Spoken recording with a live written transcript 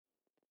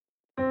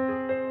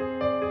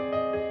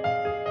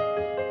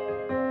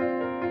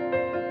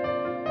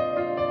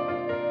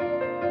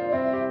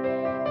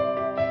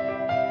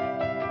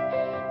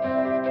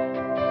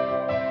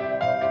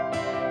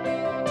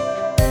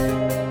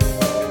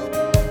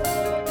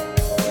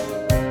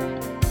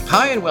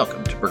Hi and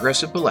welcome to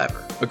Progressive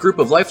Palaver, a group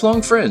of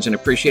lifelong friends and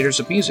appreciators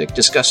of music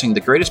discussing the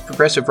greatest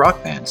progressive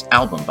rock bands,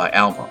 album by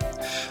album.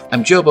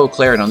 I'm Joe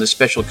Beauclair, and on this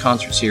special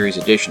concert series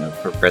edition of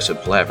Progressive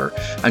Palaver,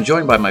 I'm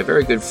joined by my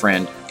very good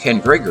friend,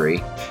 Ken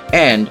Gregory,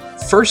 and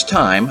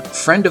first-time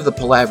friend of the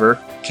Palaver,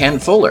 Ken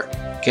Fuller.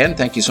 Ken,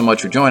 thank you so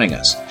much for joining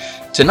us.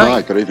 Tonight,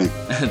 hi, good evening.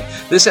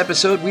 This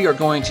episode, we are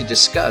going to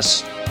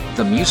discuss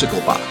The Musical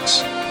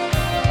Box.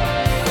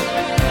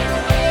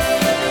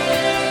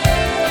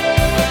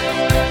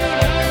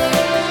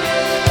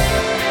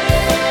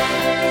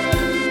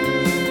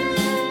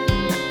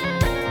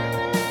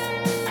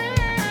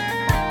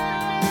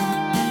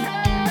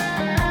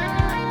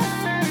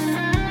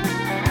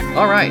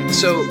 All right,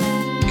 so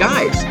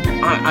guys,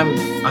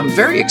 I'm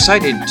very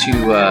excited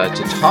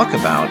to talk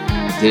about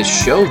this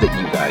show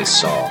that you guys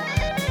saw.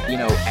 You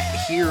know,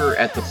 here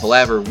at the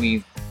Palaver,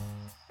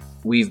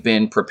 we've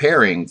been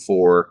preparing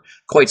for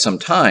quite some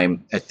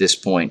time at this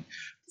point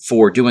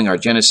for doing our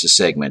Genesis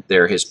segment.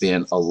 There has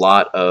been a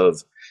lot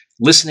of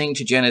listening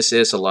to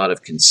Genesis, a lot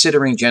of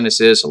considering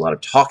Genesis, a lot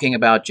of talking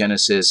about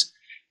Genesis,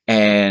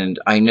 and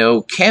I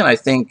know Ken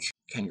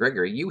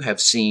Gregory, you have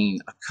seen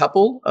a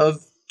couple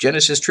of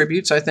Genesis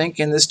tributes, I think,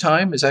 in this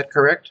time. Is that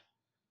correct?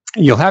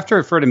 You'll have to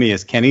refer to me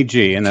as Kenny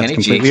G, and that's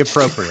completely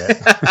appropriate.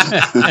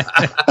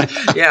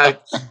 Yeah,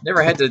 I've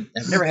never had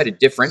to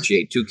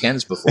differentiate two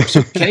Kens before.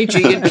 So Kenny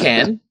G and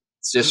Ken,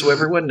 just so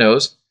everyone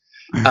knows.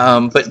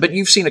 But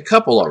you've seen a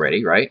couple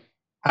already, right?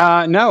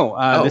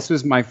 No. This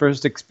was my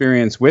first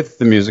experience with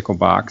the Musical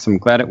Box. I'm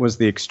glad it was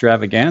the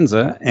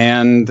Extravaganza.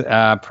 And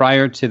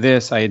prior to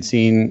this, I had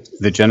seen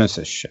the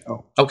Genesis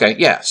show. Okay,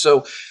 yeah.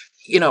 So,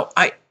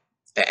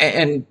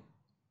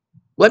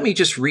 let me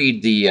just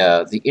read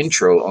the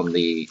intro on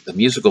the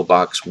Musical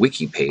Box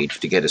wiki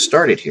page to get us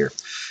started here.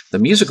 The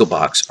Musical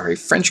Box are a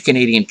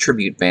French-Canadian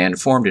tribute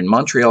band formed in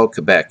Montreal,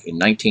 Quebec in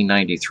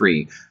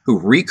 1993 who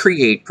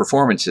recreate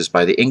performances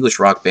by the English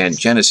rock band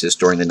Genesis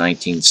during the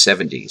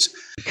 1970s.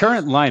 The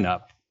current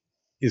lineup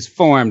is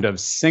formed of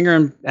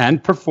singer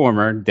and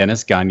performer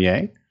Dennis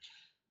Gagne,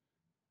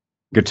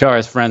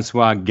 guitarist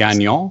Francois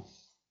Gagnon,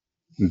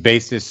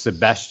 bassist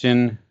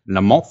Sébastien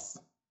Lamotte,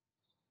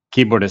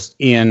 keyboardist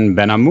Ian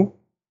Benamou,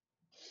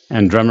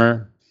 and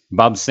drummer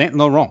Bob St.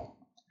 Laurent.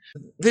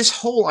 This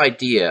whole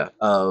idea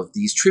of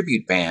these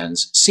tribute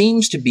bands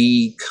seems to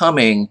be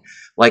coming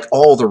like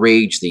all the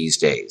rage these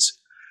days.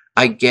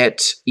 I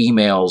get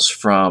emails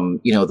from,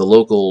 the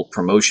local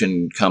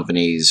promotion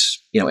companies,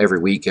 every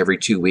week, every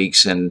 2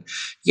 weeks. And,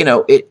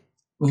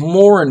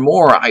 more and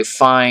more I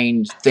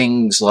find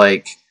things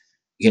like,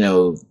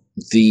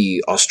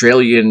 the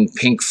Australian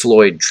Pink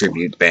Floyd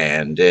tribute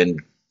band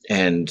and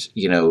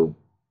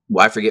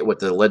I forget what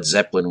the Led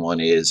Zeppelin one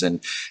is, and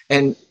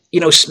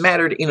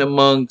smattered in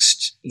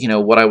amongst,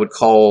 what I would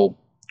call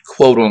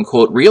quote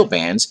unquote real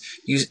bands.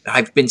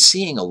 I've been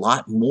seeing a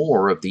lot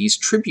more of these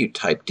tribute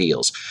type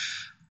deals.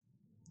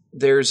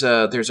 There's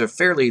a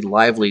fairly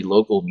lively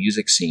local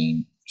music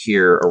scene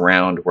here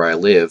around where I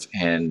live,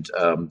 and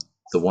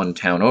the one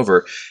town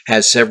over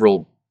has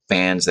several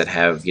bands that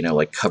have,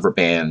 like cover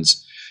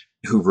bands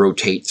who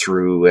rotate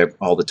through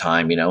all the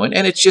time,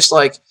 and it's just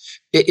like,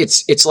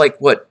 it's like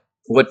what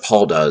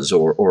Paul does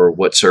or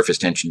what Surface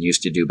Tension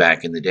used to do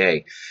back in the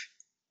day.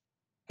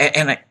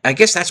 And I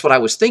guess that's what I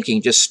was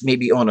thinking, just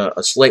maybe on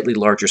a slightly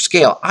larger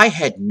scale. I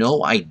had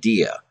no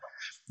idea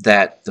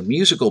that the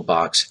Musical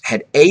Box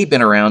had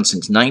been around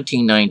since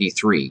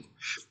 1993,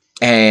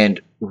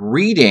 and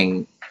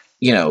reading,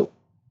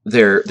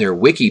 their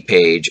wiki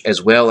page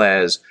as well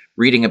as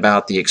reading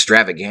about the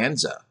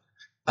Extravaganza.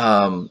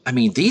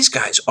 These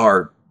guys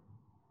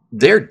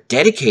they're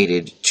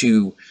dedicated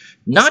to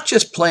not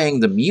just playing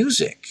the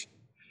music.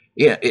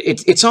 Yeah,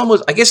 it's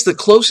almost, I guess the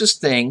closest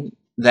thing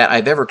that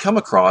I've ever come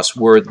across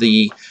were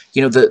the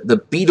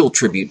Beatle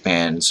tribute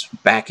bands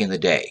back in the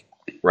day,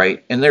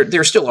 right? And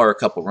there still are a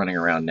couple running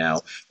around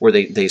now where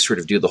they sort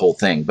of do the whole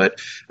thing. But,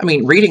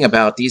 reading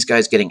about these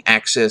guys getting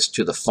access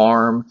to the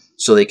farm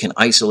so they can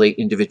isolate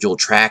individual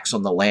tracks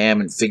on the Lamb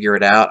and figure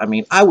it out,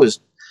 I was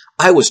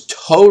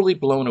totally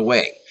blown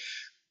away.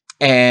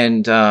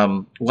 And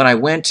when I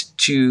went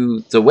to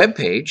the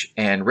webpage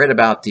and read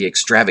about the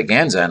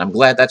Extravaganza, and I'm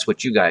glad that's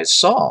what you guys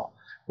saw,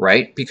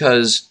 right?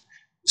 Because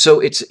so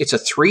it's a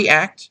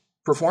 3-act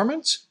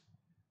performance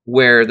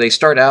where they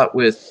start out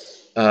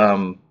with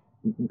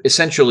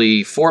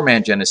essentially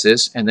 4-man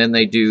Genesis, and then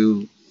they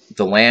do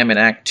the Lamb in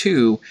Act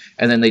 2,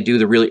 and then they do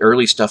the really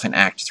early stuff in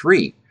Act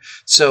 3.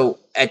 So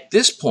at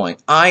this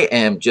point, I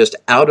am just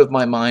out of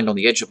my mind, on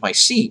the edge of my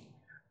seat,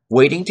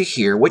 waiting to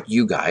hear what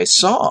you guys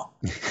saw.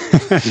 It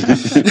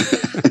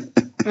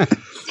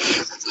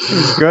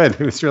was good.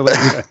 It was really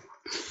good.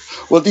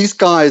 Well, these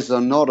guys are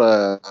not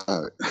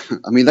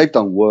they've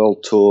done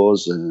world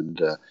tours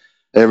and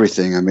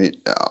everything.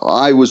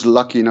 I was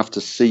lucky enough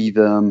to see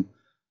them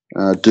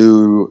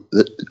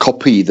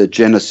copy the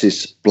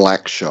Genesis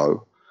Black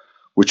Show,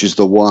 which is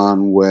the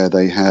one where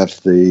they have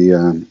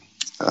the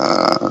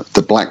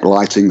black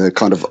lighting, the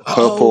kind of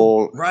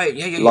purple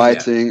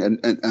lighting,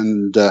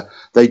 and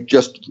they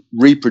just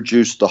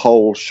reproduced the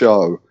whole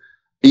show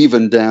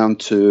even down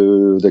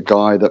to the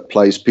guy that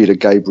plays Peter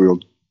Gabriel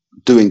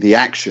doing the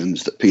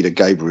actions that Peter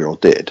Gabriel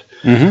did.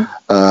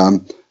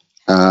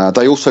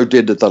 They also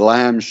did the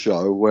Lamb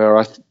show, where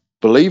I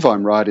believe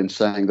I'm right in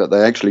saying that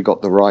they actually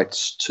got the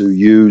rights to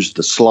use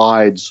the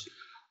slides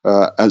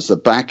as the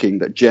backing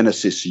that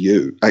Genesis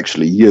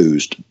actually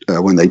used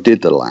when they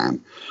did the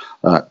Lamb.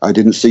 I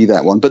didn't see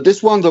that one, but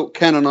this one that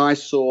Ken and I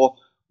saw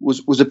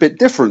was a bit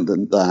different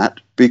than that,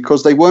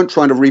 because they weren't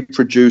trying to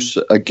reproduce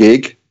a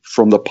gig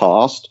from the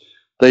past.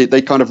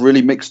 They kind of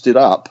really mixed it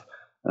up,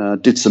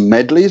 did some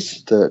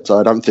medleys that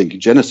I don't think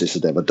Genesis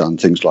had ever done,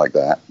 things like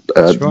that.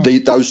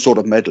 Those sort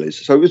of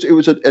medleys. So it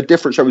was a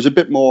different show. It was a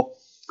bit more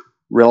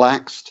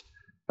relaxed.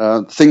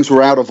 Things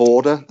were out of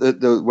order.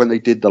 When they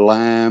did the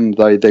Lamb,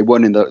 they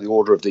weren't in the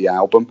order of the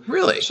album.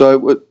 Really?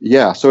 So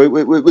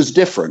it was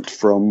different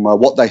from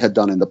what they had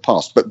done in the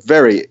past, but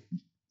very,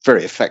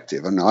 very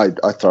effective, and I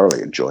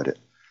thoroughly enjoyed it.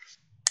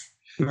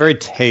 Very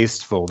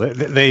tasteful.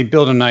 They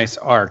build a nice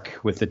arc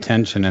with the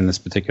tension in this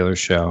particular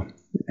show.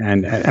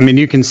 And I mean,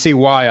 you can see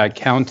why. I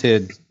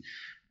counted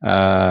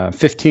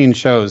 15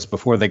 shows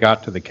before they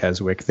got to the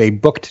Keswick. They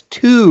booked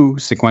 2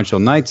 sequential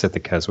nights at the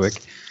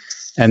Keswick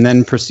and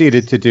then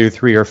proceeded to do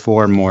 3 or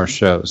 4 more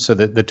shows. So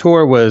the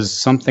tour was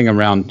something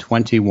around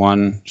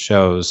 21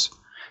 shows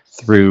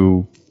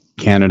through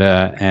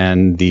Canada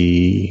and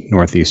the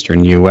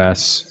northeastern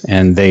U.S.,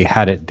 and they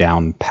had it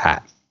down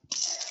pat.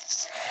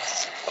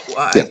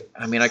 Well,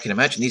 I mean, I can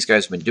imagine these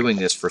guys have been doing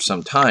this for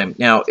some time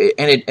now,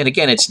 and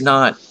again, it's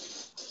not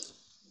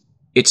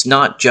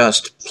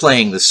just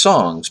playing the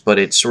songs, but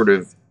it's sort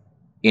of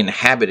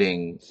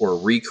inhabiting or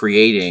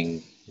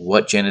recreating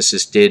what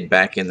Genesis did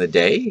back in the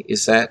day.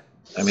 Is that?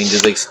 I mean, do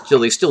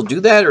they still do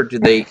that, or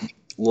did they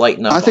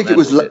lighten up? I think it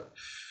was.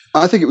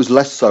 I think it was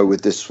less so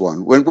with this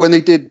one. When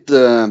they did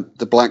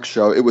the Black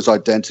Show, it was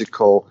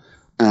identical.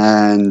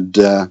 And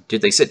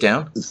did they sit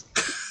down?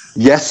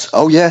 Yes.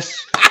 Oh,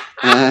 yes.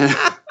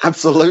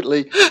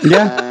 Absolutely.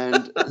 Yeah.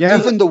 And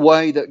even the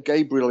way that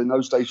Gabriel in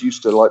those days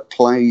used to like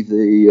play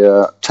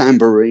the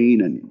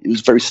tambourine, and it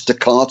was very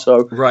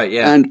staccato. Right.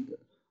 Yeah. And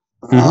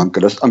I'm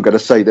gonna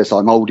say this: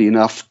 I'm old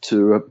enough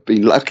to have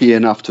been lucky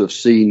enough to have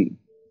seen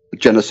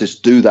Genesis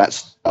do that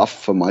stuff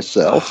for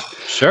myself.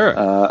 Oh, sure.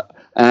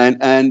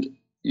 And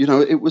you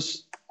know, it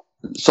was.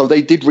 So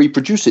they did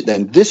reproduce it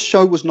then. This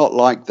show was not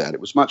like that. It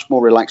was much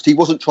more relaxed. He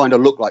wasn't trying to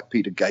look like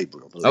Peter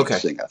Gabriel, the lead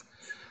singer.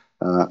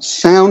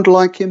 Sound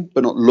like him,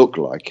 but not look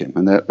like him.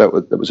 And that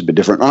was a bit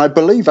different. And I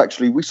believe,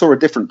 actually, we saw a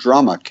different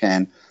drummer,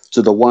 Ken,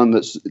 to the one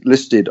that's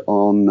listed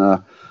on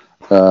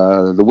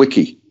the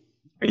wiki.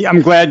 Yeah,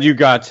 I'm glad you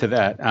got to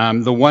that.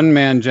 The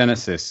one-man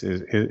Genesis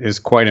is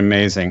quite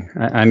amazing.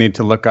 I need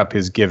to look up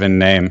his given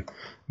name.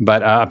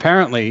 But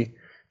apparently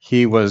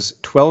he was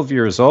 12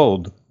 years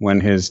old when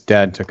his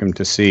dad took him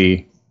to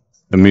see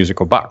the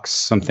Musical Box,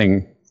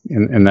 something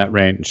in that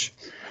range.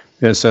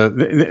 Yeah, so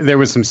there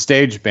was some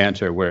stage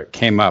banter where it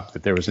came up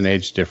that there was an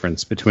age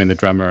difference between the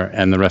drummer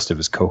and the rest of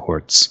his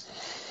cohorts.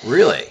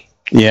 Really?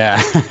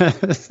 Yeah.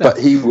 But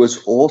he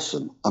was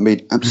awesome. I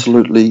mean,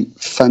 absolutely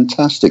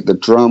fantastic. The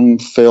drum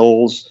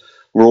fills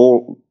were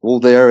all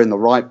there in the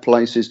right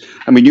places.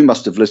 I mean, you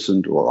must have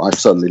listened, or I've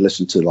certainly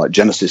listened to like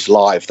Genesis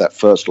Live, that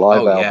first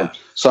live album,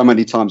 so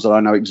many times that I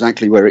know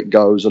exactly where it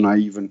goes, and I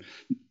even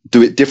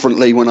do it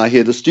differently when I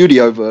hear the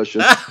studio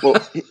version. Well,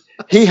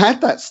 he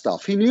had that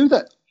stuff. He knew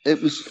that.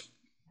 It was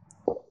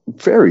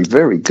very,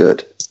 very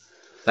good.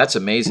 That's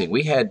amazing.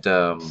 We had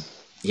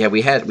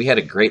we had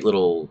a great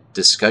little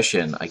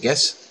discussion, I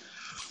guess,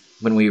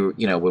 when we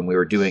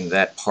were doing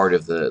that part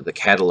of the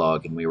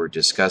catalog, and we were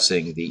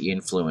discussing the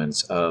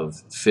influence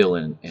of Phil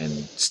and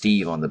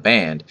Steve on the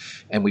band,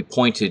 and we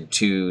pointed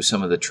to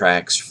some of the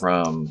tracks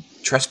from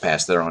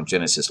Trespass that are on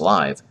Genesis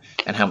Live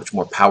and how much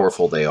more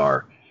powerful they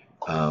are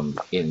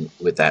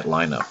with that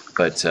lineup.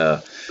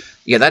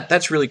 But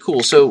that's really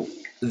cool. So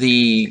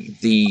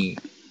the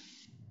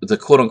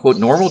quote unquote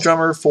normal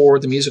drummer for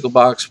the Musical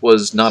Box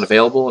was not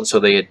available, and so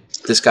they had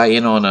this guy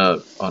in on a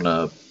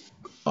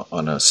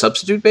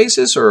substitute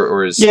basis,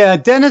 or is... Yeah,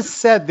 Dennis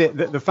said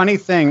that the funny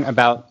thing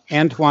about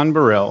Antoine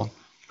Baril,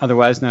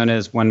 otherwise known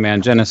as One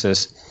Man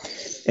Genesis,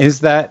 is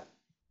that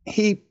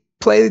he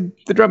played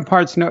the drum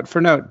parts note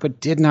for note,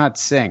 but did not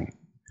sing.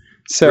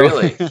 So,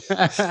 really?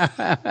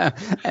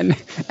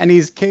 and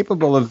he's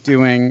capable of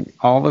doing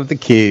all of the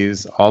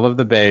keys, all of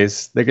the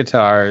bass, the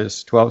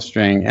guitars,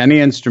 12-string, any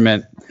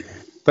instrument.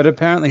 But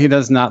apparently he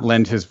does not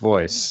lend his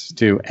voice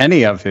to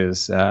any of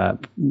his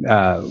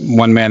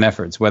one-man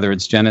efforts, whether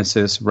it's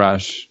Genesis,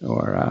 Rush,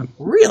 or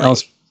really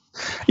else.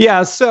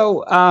 Yeah,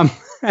 so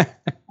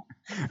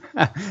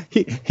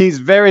he's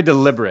very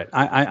deliberate.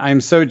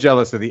 I'm so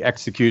jealous of the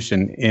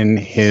execution in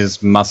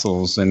his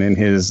muscles and in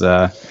his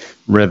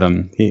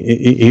rhythm.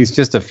 He's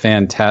just a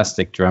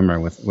fantastic drummer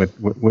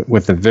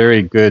with a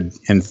very good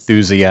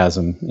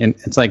enthusiasm. And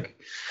it's like,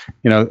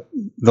 the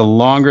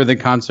longer the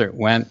concert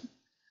went,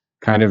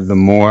 kind of the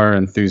more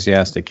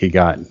enthusiastic he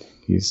got.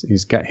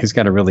 He's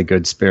got a really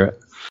good spirit.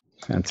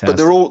 Fantastic.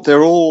 But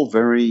they're all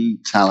very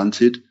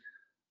talented.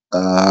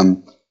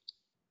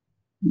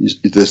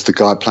 there's the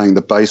guy playing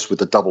the bass with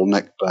the double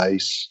neck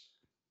bass,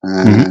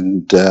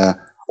 and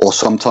or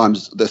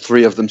sometimes the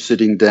three of them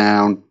sitting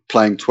down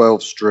playing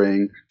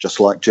 12-string, just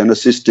like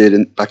Genesis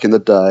did back in the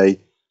day,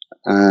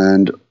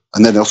 and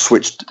then they'll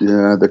switch.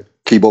 The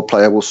keyboard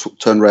player will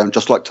turn around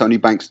just like Tony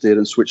Banks did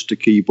and switch to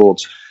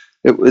keyboards.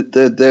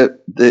 They're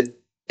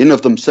in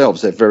of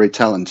themselves, they're very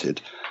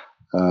talented,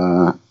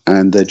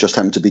 and they just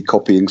happen to be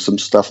copying some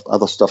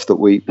other stuff that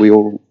we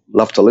all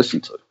love to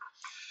listen to.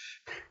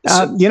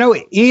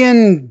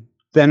 Ian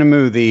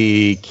Benamou,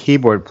 the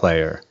keyboard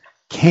player,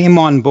 came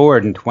on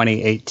board in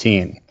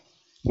 2018,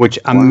 which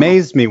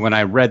amazed me when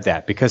I read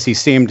that, because he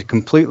seemed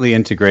completely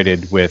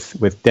integrated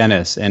with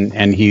Dennis,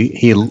 and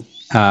he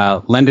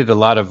lended a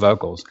lot of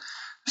vocals.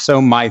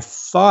 So my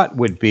thought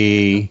would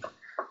be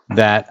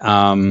that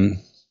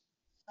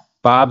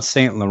Bob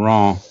St.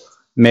 Laurent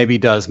maybe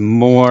does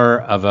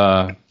more of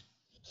a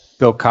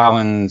Phil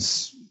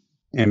Collins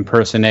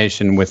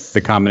impersonation with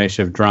the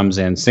combination of drums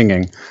and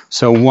singing.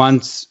 So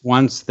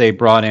once they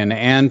brought in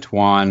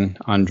Antoine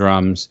on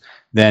drums,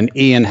 then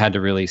Ian had to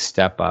really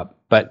step up.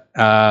 But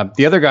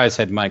the other guys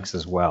had mics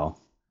as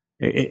well.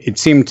 It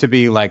seemed to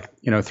be like,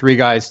 three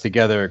guys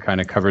together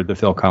kind of covered the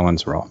Phil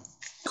Collins role.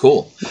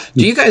 Cool.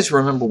 Do you guys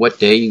remember what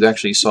day you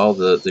actually saw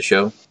the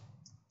show?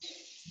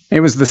 It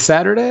was the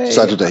Saturday?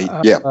 Saturday,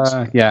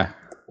 yeah. Yeah.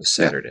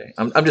 Saturday.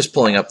 I'm just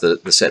pulling up the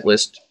set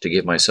list to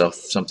give myself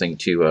something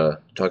to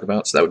talk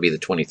about. So that would be the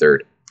 23rd.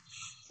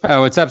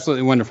 Oh, it's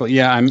absolutely wonderful.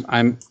 Yeah,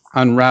 I'm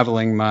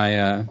unraveling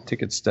my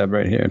ticket stub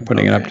right here and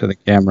putting it up to the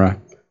camera.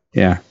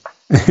 Yeah.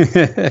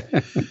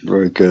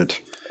 Very good.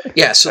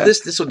 Yeah, so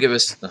this will give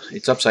us,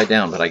 it's upside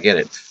down, but I get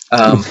it.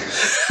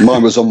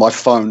 Mine was on my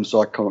phone,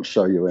 so I can't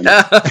show you any.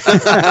 That's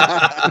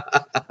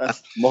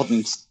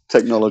modern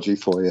technology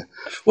for you.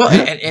 Well,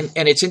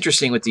 and it's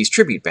interesting with these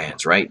tribute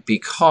bands, right?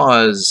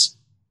 Because,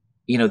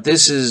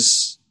 this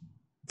is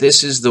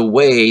the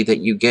way that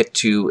you get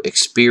to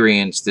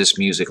experience this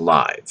music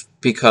live.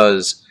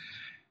 Because,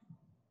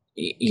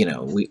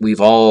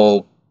 we've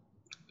all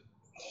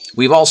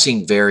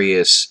seen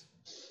various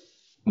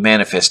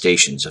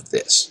manifestations of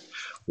this,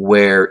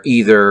 where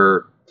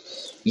either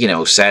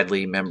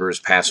sadly members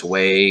pass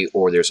away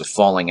or there's a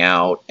falling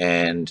out,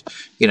 and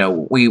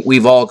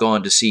we've all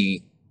gone to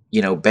see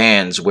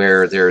bands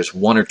where there's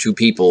one or two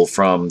people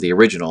from the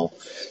original,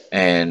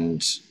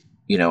 and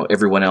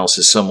everyone else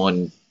is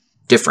someone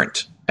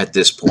different at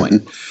this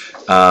point.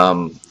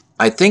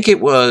 I think it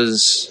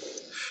was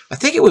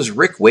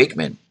Rick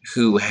Wakeman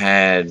who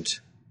had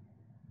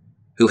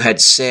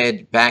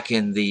said back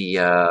in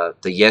the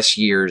Yes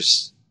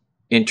Years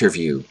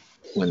interview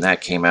when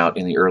that came out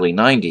in the early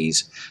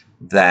 90s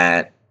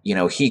that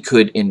he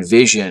could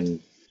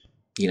envision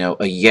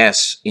a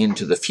Yes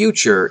into the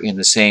future in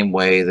the same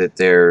way that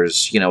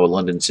there's a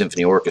London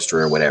Symphony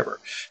Orchestra or whatever,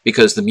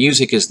 because the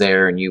music is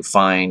there and you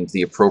find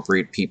the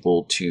appropriate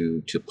people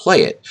to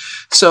play it.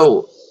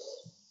 So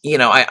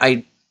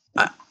I'm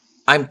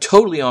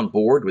totally on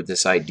board with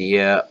this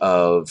idea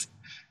of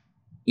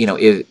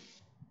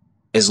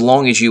as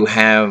long as you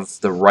have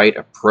the right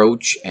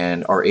approach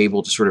and are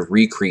able to sort of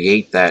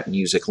recreate that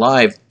music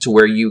live to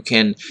where you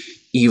can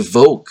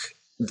evoke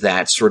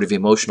that sort of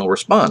emotional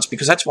response,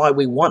 because that's why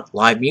we want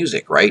live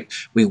music, right?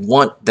 We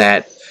want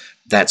that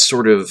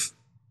sort of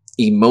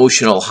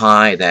emotional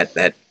high,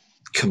 that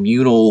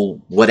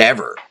communal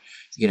whatever,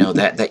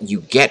 that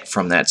you get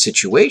from that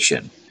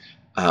situation.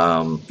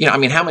 How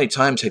many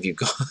times have you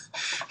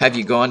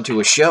gone to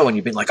a show and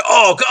you've been like,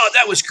 oh God,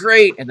 that was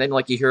great, and then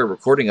like you hear a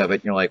recording of it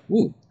and you're like,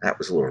 ooh, that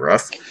was a little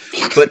rough,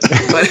 but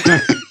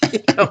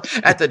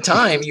at the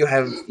time you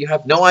have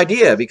no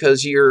idea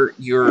because you're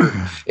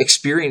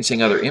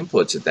experiencing other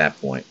inputs at that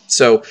point.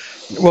 So,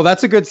 well,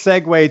 that's a good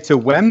segue to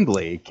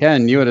Wembley.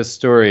 Ken, you had a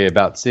story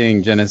about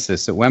seeing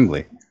Genesis at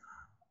Wembley.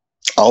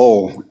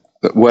 Oh,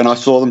 when I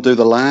saw them do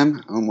the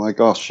Lamb, oh my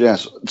gosh,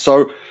 yes.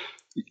 So,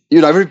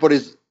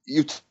 everybody's.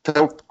 You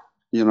tell,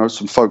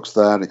 some folks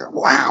there, and they go,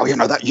 wow,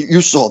 that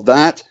you saw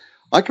that.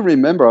 I can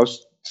remember I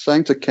was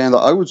saying to Ken that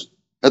I was,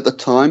 at the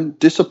time,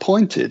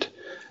 disappointed.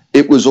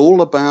 It was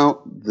all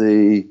about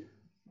the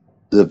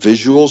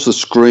visuals, the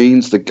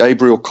screens, the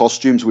Gabriel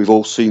costumes. We've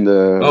all seen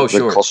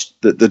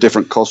the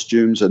different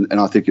costumes, and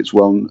I think it's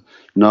well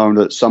known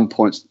that at some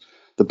points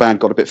the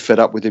band got a bit fed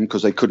up with him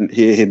because they couldn't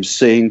hear him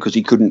sing because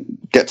he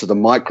couldn't get to the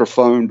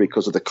microphone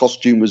because of the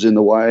costume was in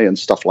the way and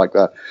stuff like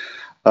that.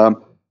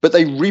 But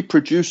they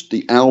reproduced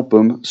the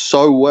album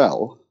so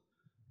well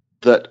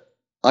that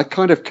I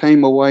kind of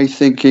came away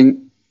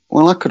thinking,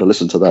 well, I could have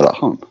listened to that at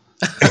home.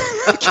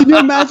 Can you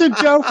imagine,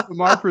 Joe, from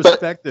our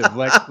perspective?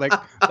 Like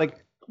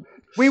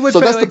we would pay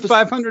like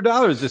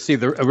 $500 to see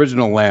the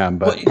original Lamb,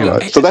 but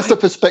so that's the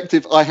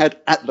perspective I had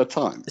at the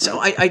time.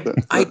 So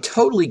I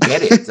totally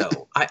get it,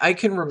 though. I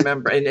can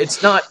remember, and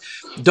it's not.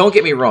 Don't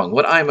get me wrong.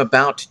 What I'm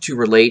about to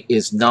relate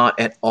is not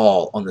at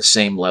all on the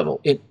same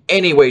level in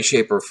any way,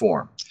 shape, or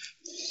form.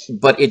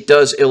 But it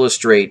does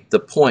illustrate the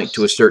point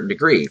to a certain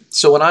degree.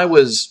 So when I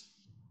was,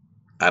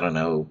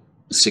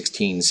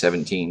 16,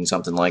 17,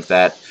 something like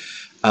that,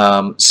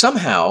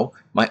 somehow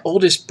my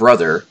oldest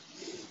brother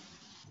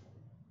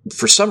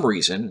for some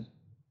reason,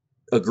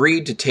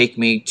 agreed to take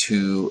me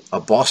to a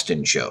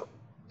Boston show.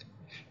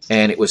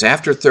 And it was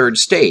after Third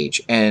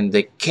Stage. And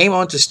they came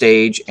onto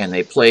stage and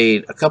they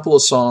played a couple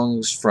of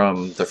songs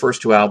from the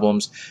first two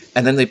albums.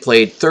 And then they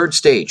played Third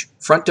Stage,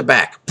 front to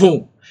back,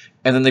 boom.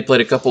 And then they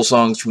played a couple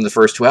songs from the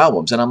first two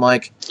albums. And I'm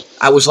like,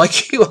 I was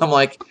like you. I'm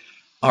like,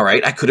 all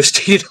right, I could have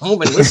stayed at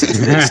home and listened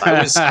to this.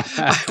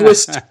 I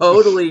was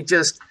totally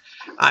just,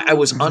 I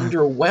was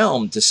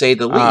underwhelmed, to say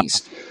the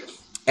least.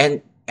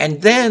 And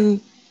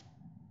then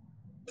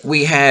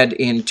we had,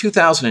 in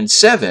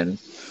 2007,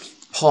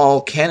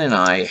 Paul, Ken, and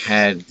I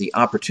had the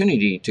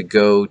opportunity to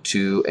go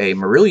to a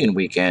Marillion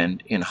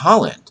weekend in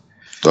Holland.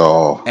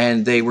 Oh.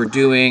 And they were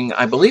doing,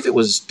 I believe it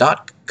was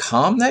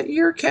 .com that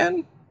year,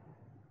 Ken?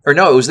 Or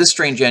no, it was This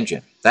Strange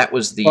Engine. That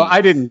was the... Well,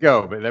 I didn't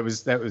go, but that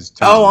was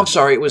Tom. Oh, I'm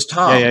sorry. It was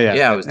Tom.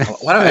 Yeah. It was,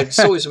 why don't I just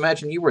always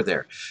imagine you were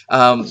there?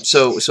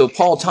 So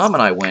Paul, Tom,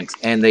 and I went,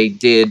 and they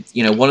did,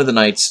 one of the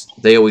nights,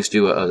 they always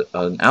do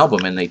an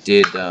album, and they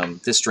did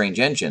This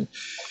Strange Engine.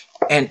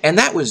 And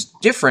that was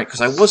different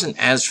because I wasn't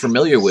as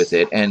familiar with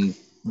it, and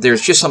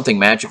there's just something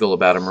magical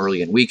about a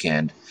Marillion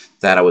weekend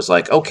that I was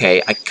like,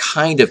 okay, I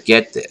kind of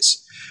get this.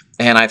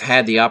 And I've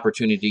had the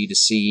opportunity to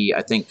see,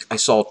 I think I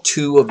saw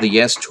 2 of the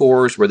Yes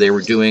tours where they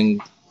were doing,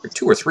 or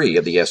 2 or 3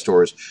 of the Yes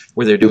tours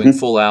where they're doing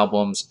full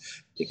albums.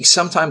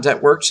 Sometimes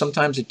that worked,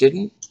 sometimes it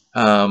didn't.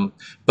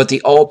 But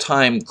the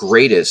all-time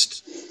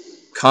greatest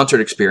concert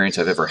experience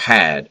I've ever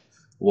had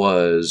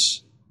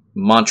was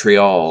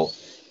Montreal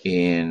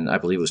in, I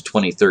believe it was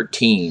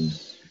 2013,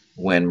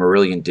 when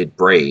Marillion did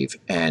Brave,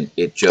 and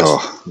it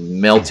just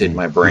melted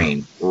my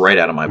brain right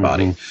out of my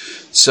body.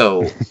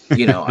 So,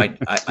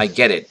 I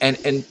get it.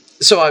 And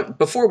so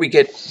before we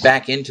get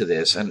back into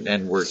this,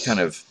 and we're kind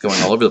of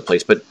going all over the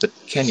place, but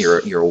Ken,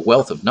 you're a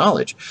wealth of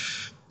knowledge.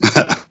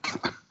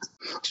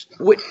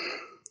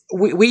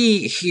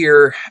 We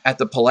here at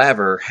the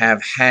Palaver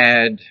have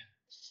had,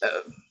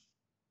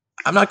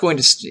 I'm not going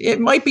to,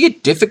 it might be a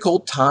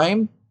difficult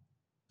time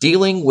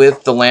dealing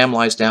with The Lamb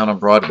Lies Down on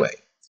Broadway.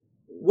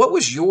 What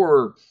was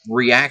your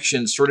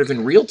reaction sort of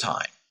in real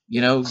time?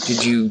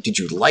 Did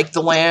you like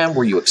The Lamb?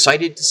 Were you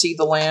excited to see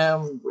The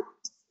Lamb?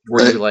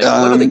 Were you like,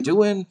 what are they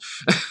doing?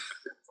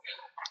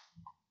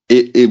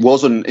 It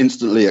wasn't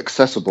instantly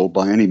accessible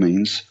by any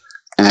means.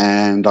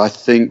 And I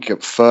think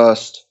at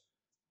first,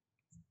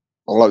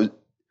 although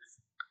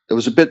it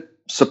was a bit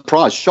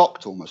surprised,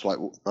 shocked almost, like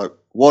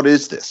what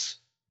is this?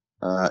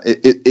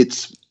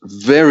 It's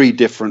very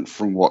different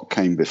from what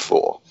came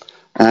before.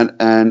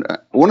 And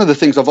one of the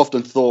things I've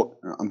often thought,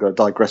 I'm going to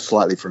digress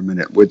slightly for a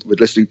minute, with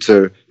listening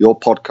to your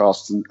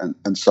podcasts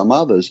and some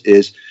others,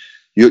 is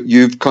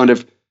you've kind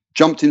of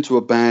jumped into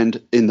a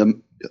band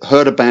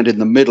heard a band in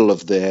the middle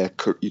of their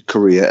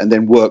career and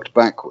then worked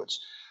backwards,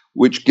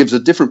 which gives a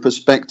different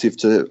perspective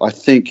to, I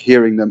think,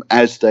 hearing them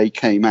as they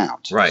came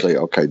out. Right. Say,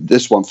 okay,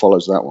 this one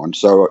follows that one.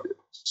 So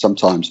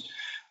sometimes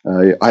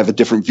I have a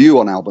different view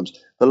on albums.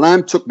 The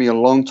Lamb took me a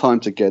long time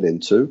to get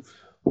into.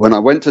 When I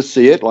went to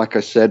see it, like I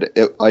said,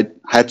 I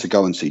had to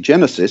go and see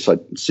Genesis.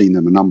 I'd seen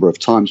them a number of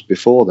times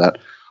before that.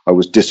 I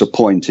was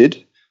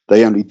disappointed.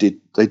 They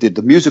did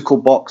the musical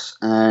box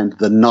and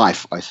the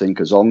Knife, I think,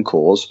 as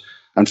encores.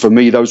 And for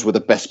me, those were the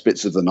best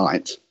bits of the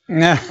night.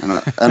 Yeah.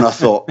 And I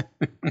thought,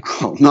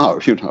 oh no,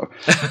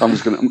 I'm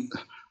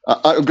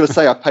going to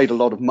say I paid a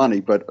lot of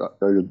money, but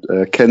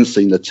Ken's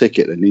seen the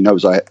ticket and he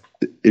knows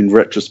in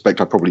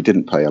retrospect, I probably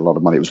didn't pay a lot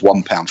of money. It was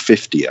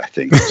 £1.50, I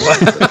think.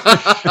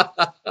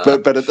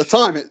 but at the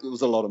time, it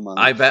was a lot of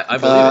money. I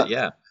believe it,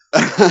 yeah.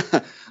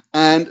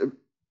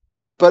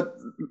 But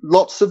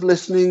lots of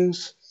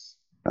listenings.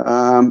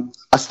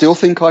 I still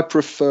think I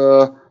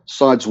prefer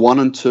sides 1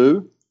 and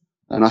 2.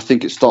 And I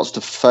think it starts to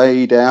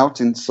fade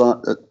out in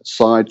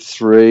side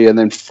 3, and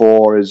then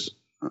 4 is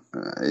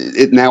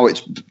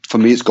it's for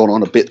me. It's gone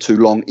on a bit too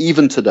long,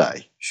 even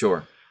today.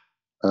 Sure.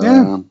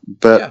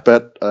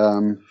 But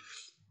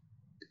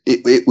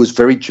it was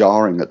very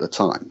jarring at the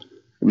time.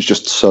 It was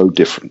just so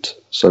different.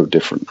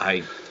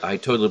 I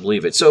totally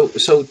believe it. So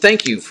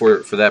thank you for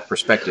that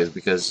perspective,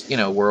 because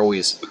we're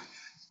always,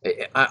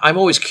 I'm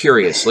always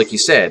curious, like you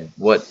said,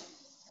 what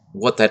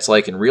that's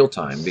like in real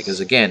time,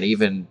 because again,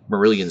 even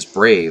Marillion's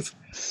Brave,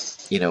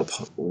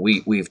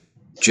 we've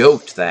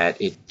joked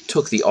that it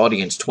took the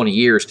audience 20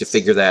 years to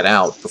figure that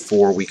out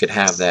before we could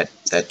have that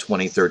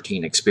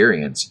 2013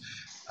 experience.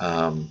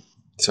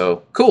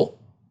 So cool.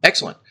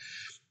 Excellent.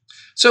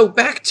 So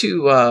back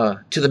to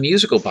the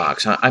musical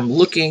box. I'm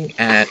looking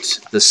at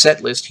the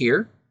set list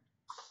here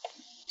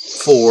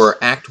for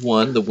Act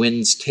 1, The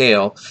Wind's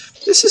Tale.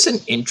 This is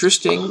an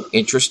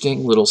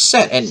interesting little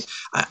set. And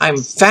I'm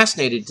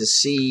fascinated to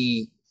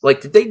see,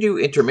 did they do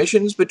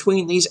intermissions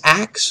between these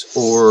acts,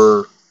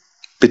 or?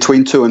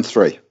 Between 2 and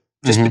 3.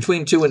 Just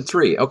between 2 and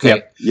 3. Okay.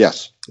 Yep.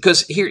 Yes.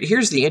 Because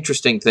here's the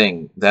interesting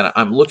thing that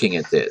I'm looking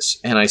at this,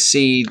 and I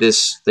see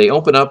this. They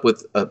open up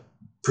with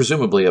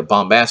presumably a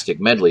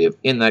bombastic medley of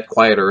In That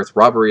Quiet Earth,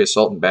 Robbery,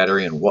 Assault and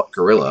Battery, and What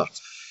Gorilla,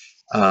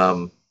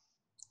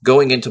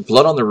 going into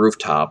Blood on the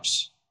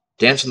Rooftops,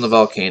 Dance on the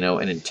Volcano,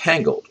 and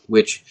Entangled,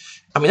 which,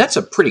 I mean, that's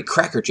a pretty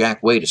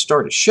crackerjack way to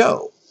start a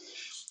show.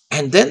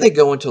 And then they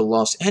go into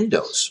Los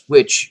Endos,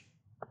 which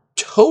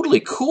totally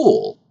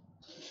cool.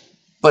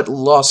 But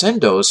Los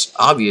Endos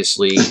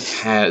obviously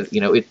has,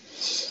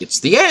 it's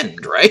the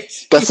end, right?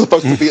 That's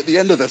supposed to be at the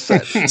end of the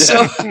set.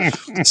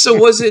 So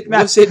was it?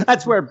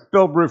 That's where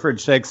Bill Bruford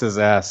shakes his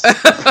ass.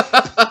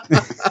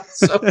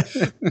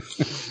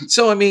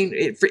 so I mean,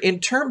 in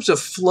terms of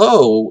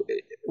flow,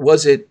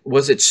 was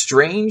it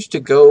strange to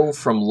go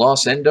from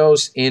Los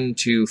Endos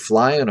into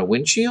Fly on a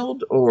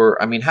Windshield,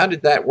 or I mean, how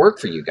did that work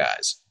for you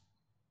guys?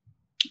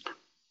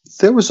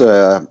 There was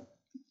a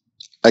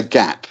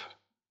gap,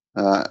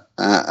 and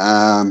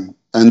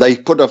they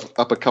put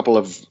up a couple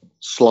of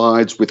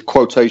slides with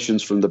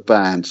quotations from the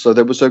band. So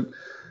there was a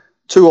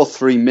 2 or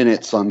 3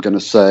 minutes, I'm going to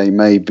say,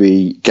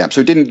 maybe gap. So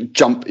it didn't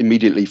jump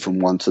immediately from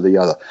one to the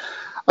other.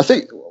 I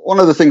think one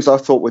of the things I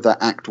thought with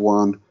that Act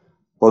One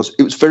was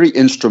it was very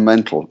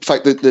instrumental. In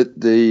fact,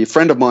 the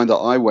friend of mine that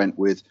I went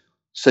with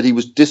said he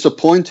was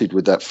disappointed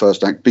with that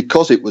first act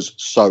because it was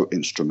so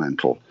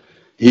instrumental.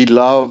 He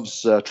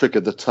loves Trick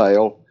of the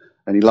Tail,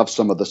 and he loves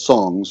some of the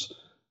songs,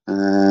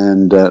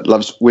 and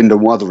loves Wind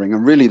and Wuthering.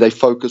 And really, they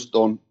focused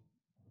on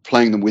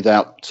playing them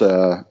without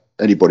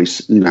anybody,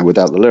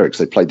 without the lyrics.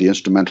 They played the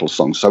instrumental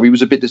songs. So he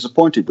was a bit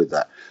disappointed with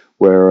that,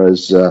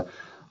 whereas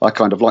I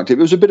kind of liked it.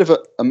 It was a bit of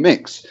a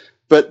mix,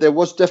 but there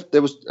was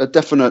a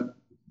definite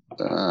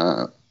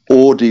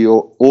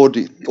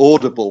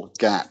audible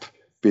gap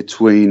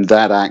between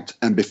that act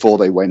and before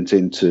they went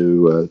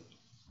into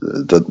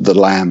the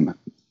Lamb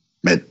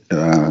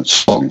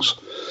songs.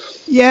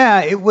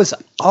 Yeah, it was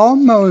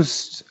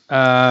almost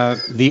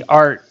the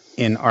art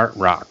in art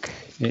rock.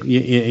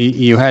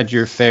 You had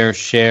your fair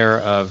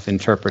share of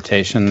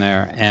interpretation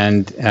there,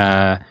 and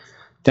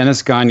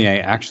Dennis Gagne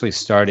actually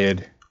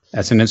started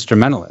as an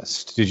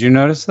instrumentalist. Did you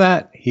notice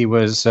that? He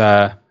was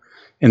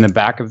in the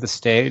back of the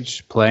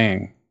stage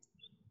playing.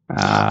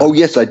 Oh,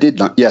 yes, I did.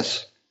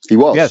 Yes, he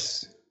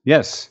was.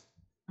 Yes.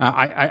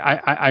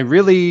 I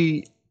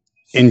really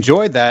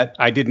enjoyed that.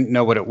 I didn't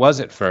know what it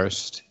was at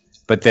first,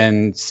 but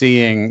then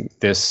seeing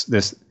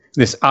this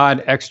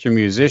odd extra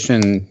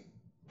musician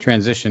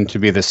transition to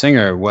be the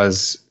singer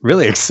was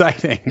really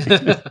exciting.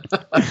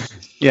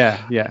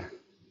 Yeah.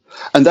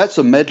 And that's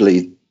a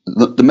medley.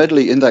 The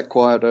medley in that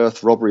Quiet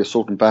Earth, Robbery,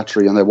 Assault and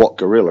Battery, and their What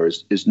Gorilla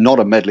is not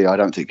a medley I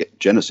don't think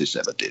Genesis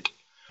ever did.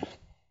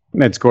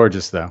 It's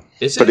gorgeous, though.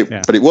 Is it?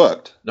 But it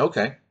worked.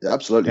 Okay. It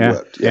absolutely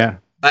worked. Yeah.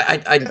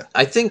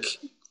 I think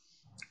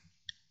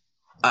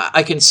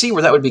I can see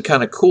where that would be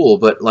kind of cool,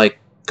 but like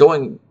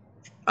going...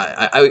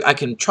 I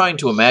can try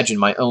to imagine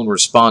my own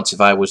response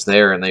if I was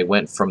there and they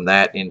went from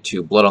that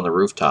into Blood on the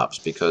Rooftops,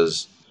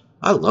 because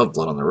I love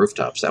Blood on the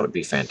Rooftops. That would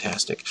be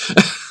fantastic.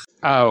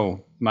 Oh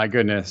my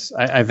goodness!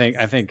 I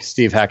think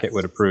Steve Hackett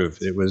would approve.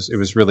 It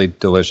was really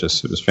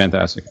delicious. It was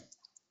fantastic.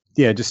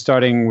 Yeah, just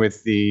starting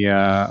with the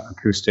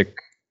acoustic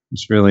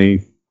was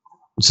really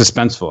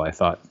suspenseful, I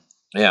thought.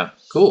 Yeah,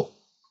 cool.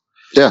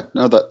 Yeah,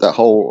 no, that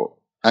whole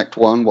Act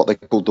One, what they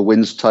called the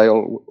Wind's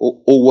Tale,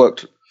 all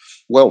worked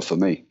well for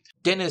me.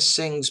 Dennis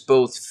sings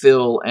both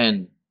Phil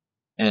and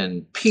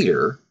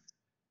Peter.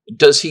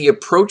 Does he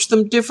approach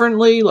them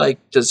differently?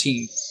 Like, does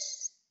he,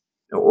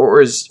 or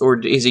is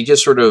he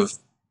just sort of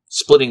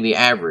splitting the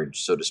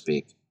average, so to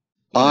speak?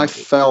 I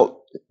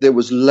felt there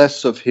was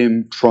less of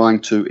him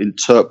trying to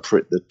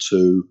interpret the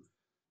two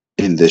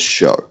in this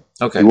show.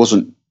 Okay, he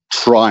wasn't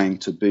trying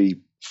to be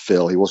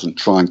Phil. He wasn't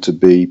trying to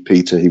be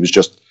Peter. He was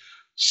just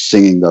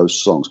singing those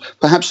songs.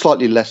 Perhaps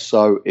slightly less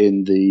so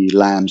in the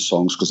Lamb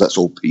songs, because that's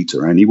all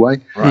Peter anyway.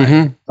 Right.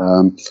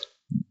 Mm-hmm.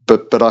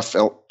 But I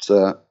felt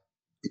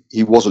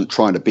he wasn't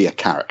trying to be a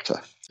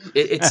character.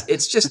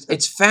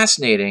 It's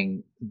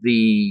fascinating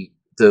the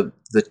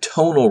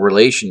tonal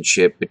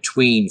relationship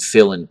between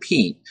Phil and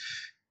Pete,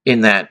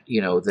 in that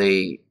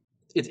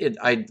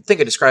I think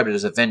I described it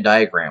as a Venn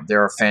diagram.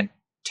 There are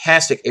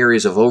fantastic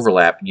areas of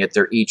overlap, and yet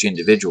they're each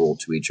individual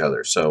to each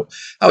other. So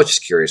I was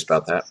just curious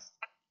about that.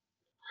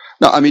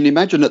 No, I mean,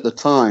 imagine at the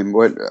time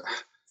when,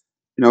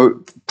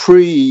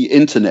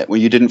 pre-internet, when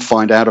you didn't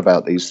find out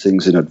about these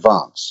things in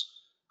advance,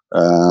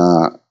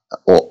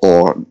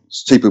 or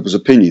see people's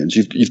opinions.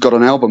 You've got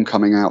an album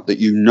coming out that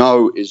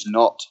is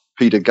not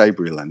Peter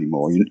Gabriel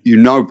anymore. You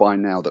know by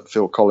now that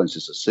Phil Collins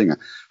is a singer.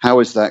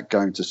 How is that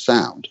going to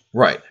sound?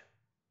 Right.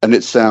 And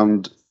it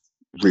sound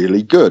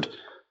really good.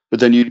 But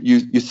then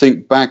you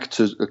think back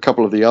to a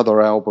couple of the other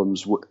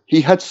albums.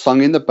 He had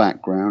sung in the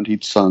background.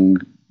 He'd sung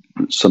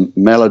some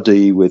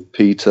melody with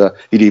Peter.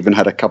 He'd even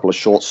had a couple of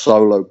short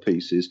solo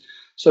pieces.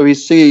 So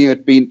his singing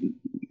had been,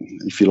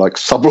 if you like,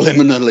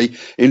 subliminally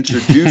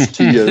introduced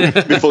to you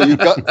before you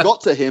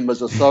got to him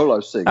as a solo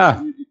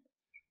singer.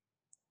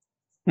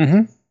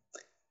 Mm-hmm.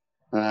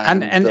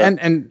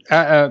 And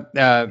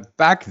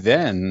back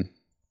then,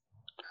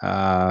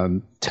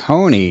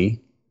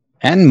 Tony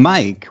and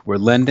Mike were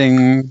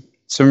lending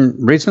some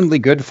reasonably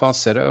good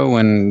falsetto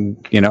and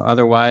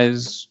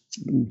otherwise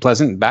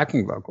pleasant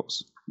backing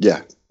vocals.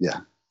 Yeah.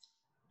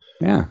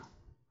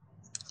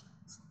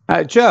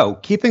 Joe,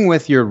 keeping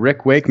with your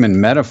Rick Wakeman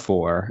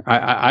metaphor,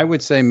 I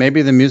would say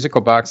maybe the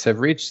Musical Box have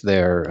reached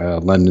their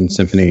London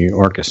Symphony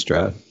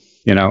Orchestra.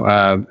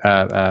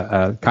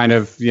 Kind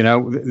of,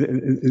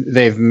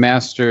 they've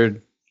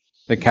mastered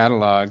the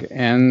catalog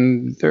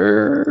and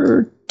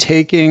they're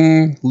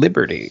taking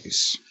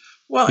liberties.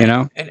 Well,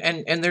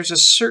 and there's a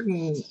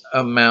certain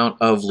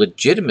amount of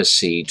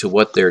legitimacy to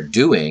what they're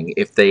doing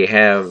if they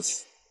have,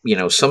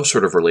 some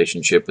sort of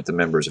relationship with the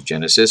members of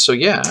Genesis. So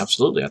yeah,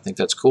 absolutely. I think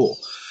that's cool.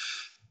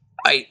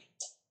 I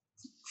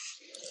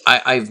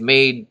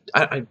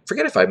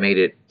forget if I made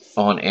it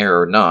on air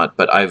or not,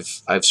 but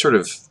I've sort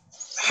of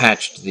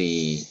hatched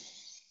the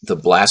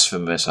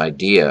blasphemous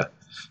idea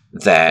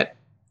that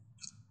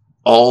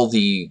all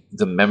the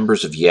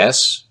members of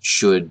Yes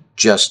should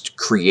just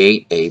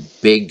create a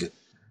big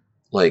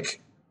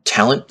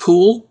talent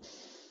pool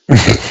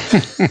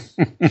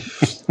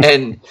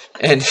and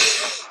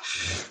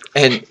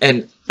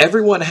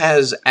everyone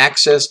has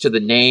access to the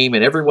name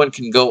and everyone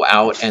can go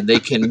out and they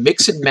can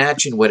mix and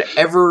match in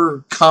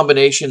whatever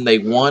combination they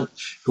want.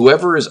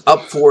 Whoever is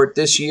up for it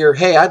this year,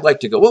 hey, I'd like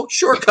to go. Well,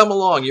 sure, come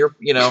along.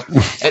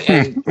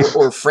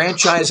 Or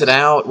franchise it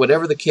out,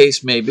 whatever the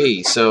case may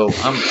be. So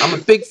I'm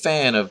a big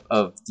fan of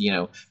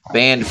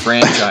band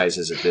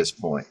franchises at this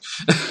point.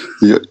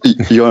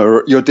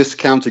 You're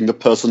discounting the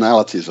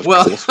personalities, of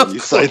course, when you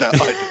say that.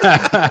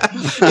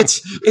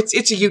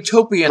 It's a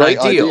utopian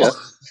ideal.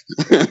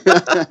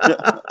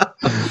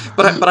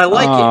 but I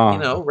like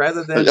it,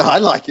 rather than I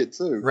like it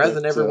too. Rather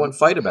than everyone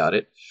fight about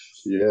it.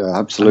 Yeah,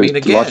 absolutely. I mean,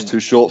 again, life's too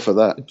short for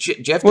that.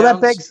 Jeff Downs,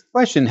 that begs the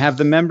question: have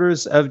the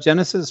members of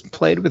Genesis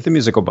played with the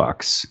Musical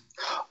Box?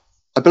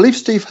 I believe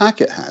Steve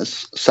Hackett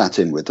has sat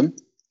in with them.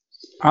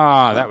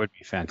 That would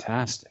be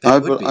fantastic. I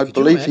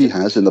believe he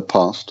has in the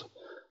past.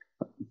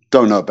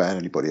 Don't know about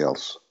anybody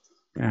else.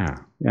 Yeah.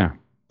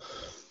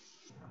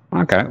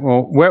 Okay.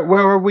 Well, where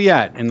are we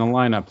at in the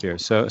lineup here?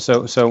 So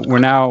we're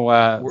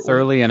now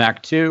thoroughly in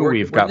Act 2.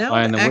 We've got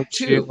Fly in the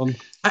Windshield.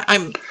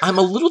 I'm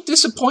a little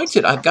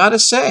disappointed. I've got to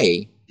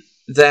say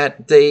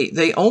that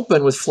they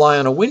open with Fly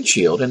on a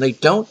Windshield and they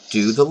don't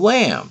do the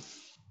Lamb,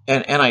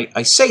 and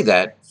I say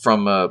that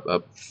from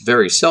a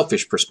very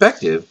selfish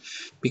perspective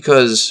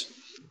because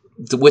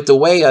with the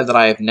way that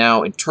I have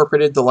now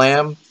interpreted the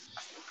Lamb,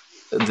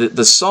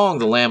 the song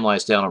 "The Lamb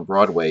Lies Down" on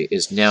Broadway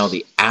is now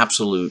the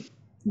absolute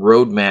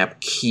roadmap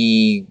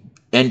key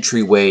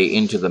entryway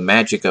into the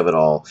magic of it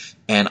all,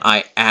 and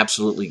I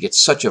absolutely get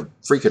such a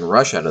freaking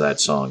rush out of that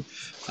song.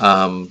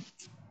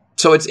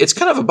 So it's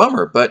kind of a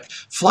bummer, but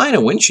Flying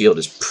a Windshield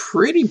is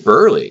pretty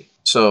burly,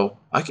 so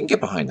I can get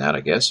behind that,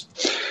 I guess.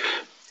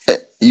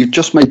 You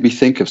just made me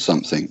think of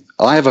something.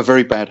 I have a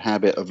very bad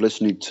habit of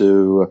listening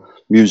to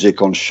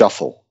music on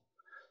shuffle.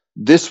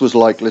 This was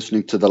like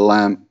listening to the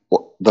Lamb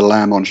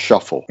on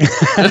shuffle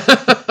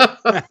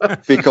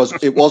because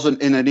it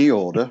wasn't in any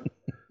order.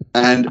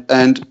 And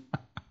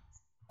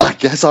I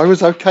guess I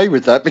was okay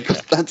with that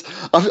because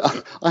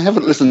I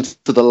haven't listened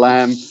to the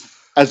Lamb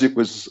as it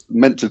was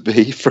meant to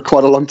be for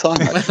quite a long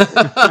time,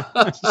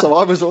 actually. So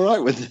I was all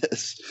right with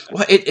this.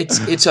 Well,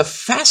 it's a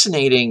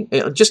fascinating.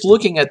 Just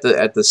looking at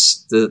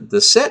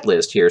the set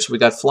list here. So we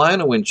got "Fly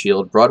on a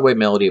Windshield," Broadway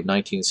melody of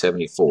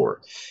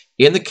 1974,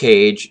 "In the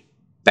Cage,"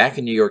 Back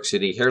in New York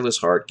City, "Hairless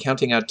Heart,"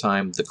 "Counting Out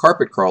Time," "The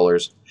Carpet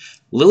Crawlers,"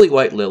 "Lily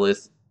White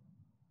Lilith,"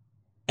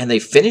 and they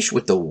finish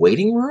with "The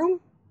Waiting Room."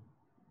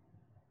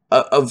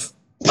 Of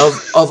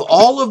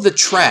all of the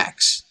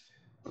tracks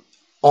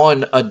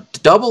on a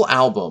double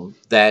album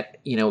that,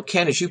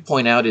 Ken, as you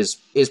point out, is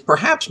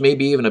perhaps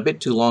maybe even a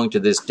bit too long to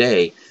this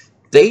day,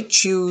 they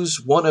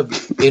choose one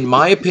of, in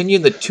my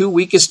opinion, the two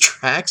weakest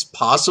tracks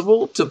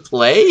possible to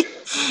play,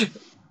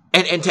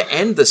 and to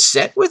end the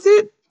set with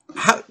it.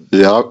 I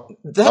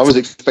was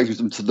expecting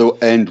them to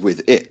end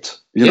with it.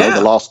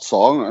 The last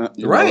song,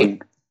 right?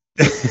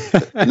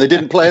 And they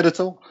didn't play it at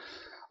all.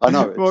 I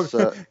know. It's,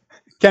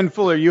 Ken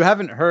Fuller, you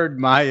haven't heard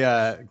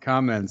my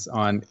comments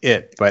on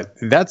it, but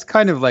that's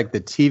kind of like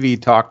the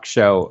TV talk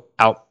show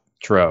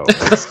outro.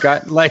 It's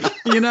got it's like,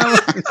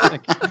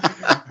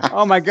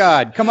 oh my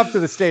God, come up to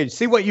the stage,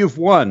 see what you've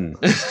won.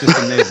 It's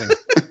just amazing.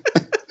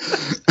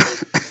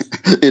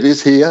 It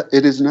is here,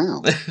 it is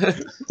now.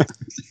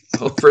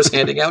 Oprah's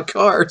handing out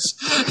cards.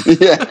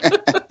 Yeah.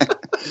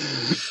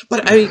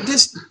 But I mean,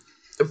 this,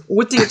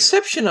 with the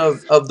exception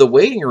of "The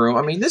Waiting Room,"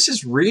 I mean, this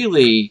is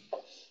really,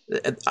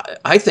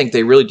 I think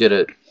they really did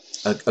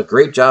a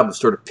great job of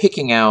sort of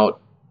picking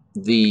out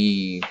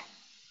the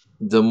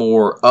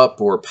more up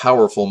or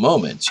powerful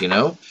moments,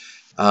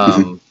 I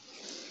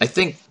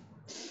think,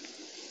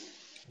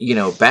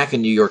 "Back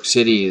in New York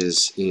City"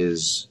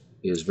 is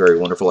very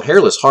wonderful.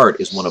 "Hairless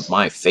Heart" is one of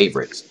my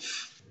favorites.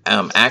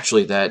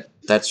 Actually, that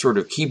sort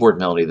of keyboard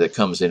melody that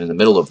comes in the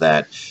middle of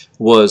that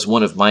was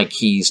one of my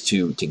keys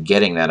to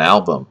getting that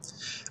album.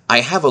 I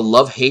have a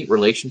love-hate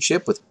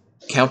relationship with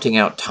 "Counting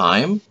Out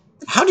Time."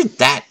 How did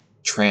that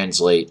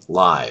translate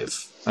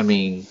live? I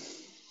mean,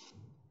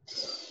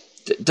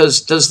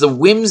 does the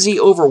whimsy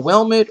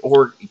overwhelm it,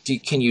 or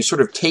can you sort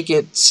of take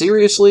it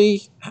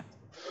seriously?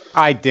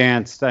 I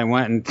danced. I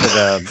went into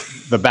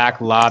the back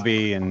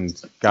lobby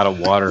and got a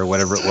water or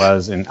whatever it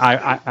was. And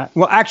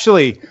well,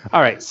 actually,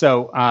 all right.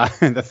 So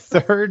the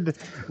third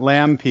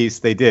Lamb piece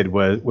they did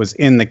was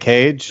in the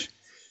cage.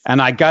 And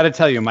I got to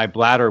tell you, my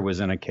bladder was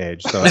in a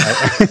cage. So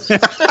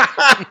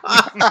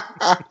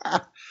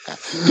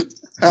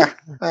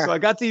so I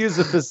got to use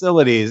the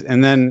facilities.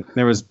 And then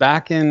there was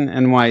back in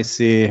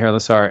NYC,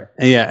 Hairless Heart.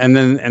 Yeah. And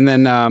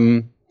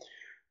then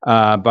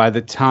by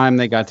the time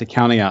they got to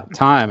Counting Out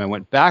Time, I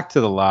went back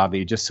to the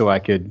lobby just so I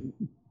could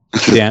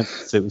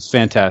dance. It was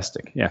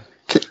fantastic. Yeah.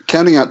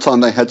 Counting Out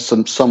Time, they had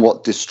some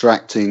somewhat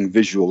distracting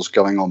visuals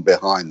going on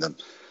behind them.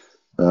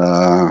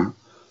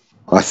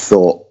 I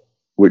thought,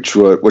 which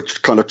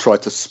kind of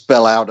tried to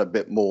spell out a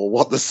bit more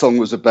what the song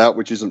was about,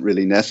 which isn't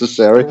really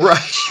necessary.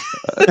 Right.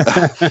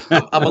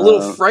 I'm a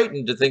little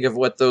frightened to think of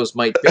what those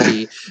might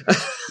be.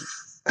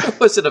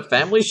 Was it a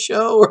family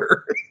show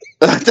or?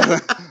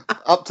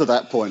 Up to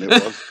that point, it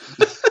was.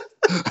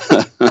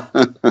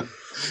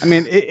 I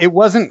mean, it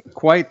wasn't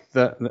quite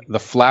the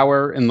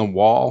flower in the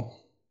wall,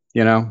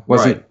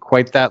 wasn't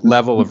quite that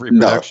level of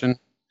reproduction.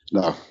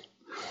 No.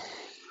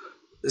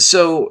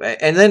 So,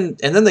 and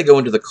then they go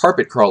into the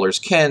Carpet Crawlers.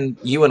 Ken,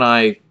 you and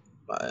I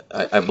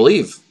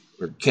believe,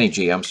 or Kenny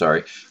G, I'm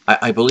sorry,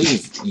 I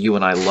believe you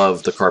and I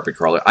love the Carpet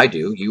Crawler. I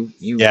do. You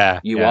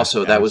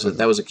also. That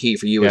was a key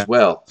for you as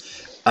well.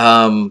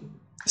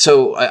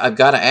 So I've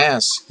got to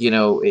ask,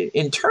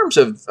 in terms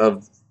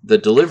of the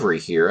delivery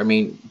here, I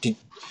mean,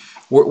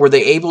 were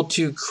they able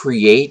to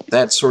create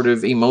that sort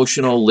of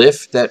emotional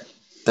lift that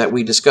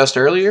we discussed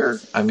earlier?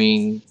 I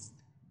mean,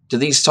 do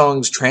these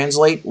songs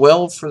translate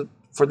well for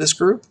this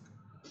group?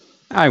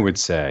 I would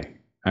say.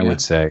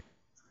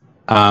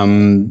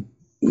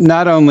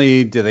 Not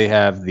only do they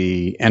have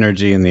the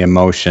energy and the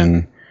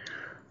emotion,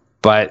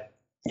 but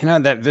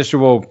that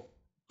visual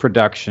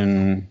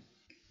production.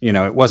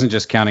 It wasn't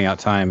just Counting Out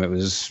Time. It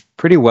was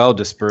pretty well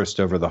dispersed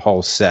over the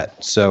whole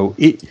set. So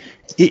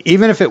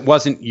even if it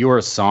wasn't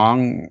your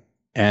song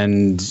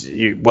and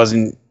it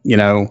wasn't,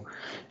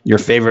 your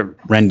favorite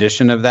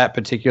rendition of that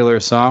particular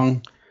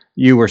song,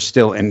 you were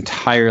still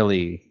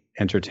entirely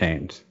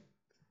entertained.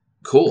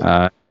 Cool.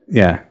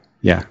 Yeah.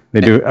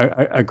 They do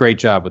a great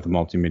job with the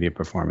multimedia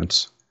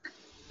performance.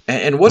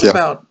 And what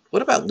about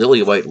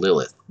Lily White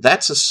Lilith?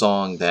 That's a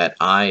song that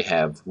I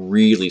have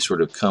really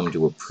sort of come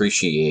to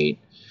appreciate.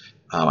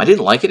 I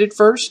didn't like it at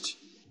first,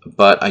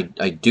 but I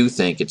do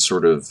think it's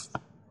sort of,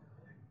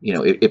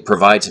 it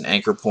provides an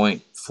anchor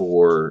point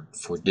for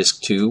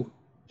disc 2.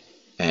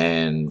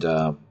 And,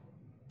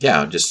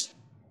 it's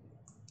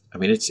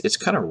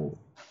kind of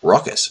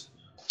raucous.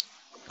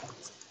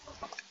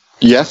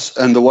 Yes,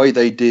 and the way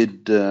they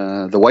did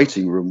The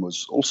Waiting Room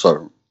was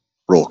also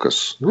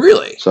raucous.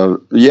 Really?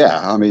 So,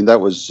 yeah, I mean, that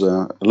was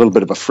a little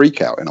bit of a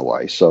freak out in a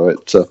way. So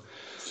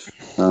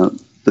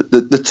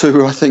the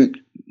two, I think,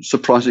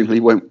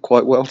 surprisingly went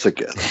quite well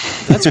together.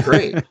 That's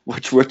great.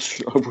 which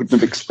I wouldn't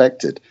have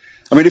expected.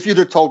 I mean, if you'd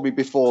have told me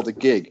before the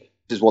gig,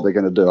 this is what they're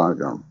going to do, I'd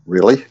go,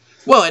 really?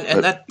 Well,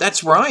 and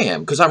that's where I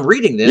am, because I'm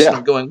reading this and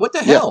I'm going, what the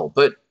hell?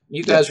 But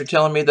you guys are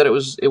telling me that it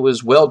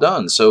was well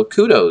done. So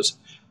kudos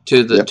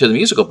to the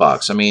Musical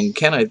Box. I mean,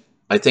 Ken,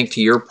 I think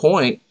to your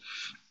point,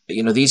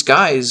 these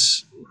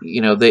guys,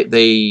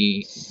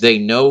 they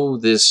know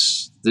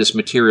this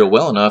material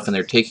well enough, and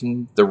they're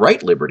taking the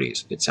right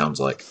liberties, it sounds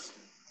like.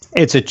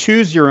 It's a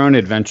choose your own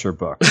adventure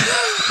book.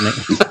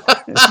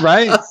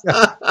 Right?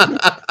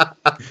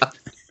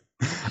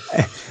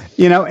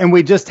 And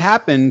we just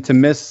happened to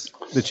miss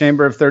the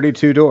Chamber of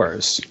 32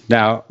 Doors.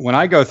 Now, when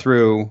I go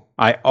through,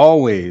 I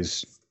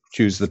always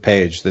choose the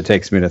page that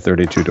takes me to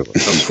 32 Doors.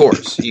 Of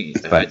course.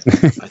 I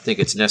think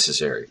it's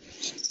necessary.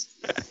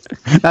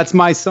 That's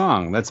my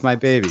song. That's my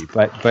baby.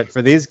 But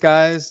for these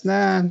guys,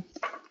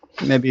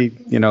 maybe,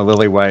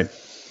 Lily White.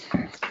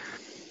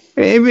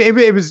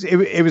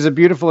 It was a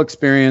beautiful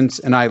experience,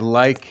 and I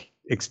like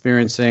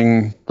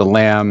experiencing the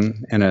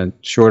Lamb in a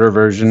shorter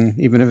version,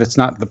 even if it's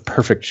not the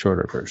perfect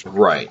shorter version.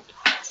 Right.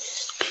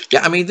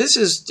 Yeah, I mean,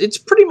 it's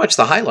pretty much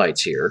the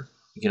highlights here.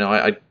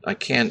 I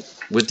can't,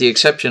 with the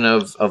exception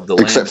of the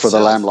Lamb except for itself.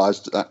 The Lamb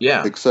Lies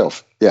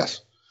itself. Yes.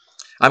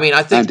 I mean,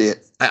 I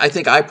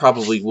think I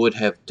probably would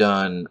have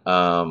done.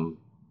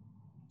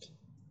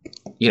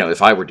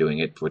 If I were doing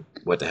it,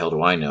 what the hell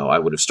do I know? I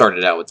would have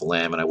started out with the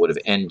Lamb, and I would have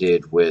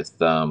ended with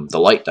the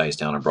Light Dies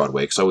Down on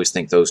Broadway, because I always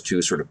think those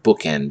two sort of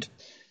bookend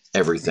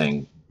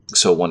everything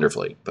so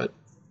wonderfully. But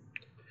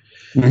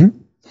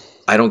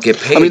I don't get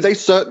paid. I mean, they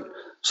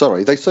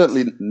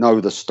certainly know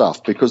the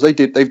stuff, because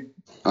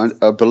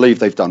I believe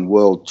they've done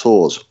world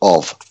tours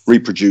of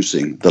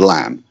reproducing the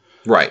Lamb.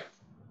 Right.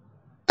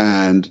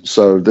 And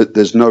so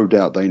there's no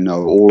doubt they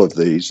know all of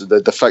these.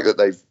 The fact that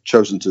they've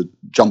chosen to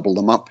jumble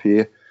them up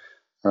here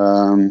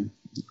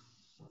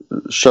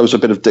shows a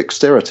bit of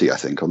dexterity, I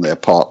think, on their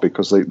part,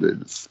 because they're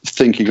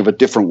thinking of a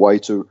different way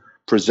to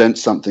present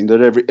something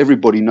that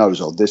everybody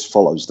knows, this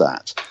follows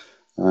that.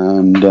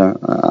 And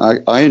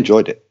I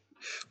enjoyed it.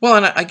 Well,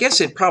 and I guess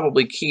it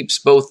probably keeps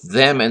both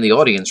them and the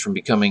audience from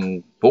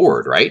becoming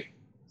bored, right?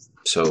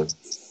 So,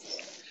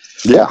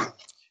 Yeah.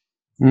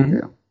 Mhm.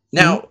 Yeah.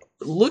 Now,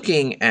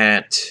 looking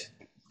at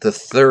the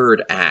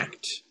third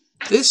act,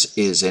 this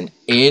is an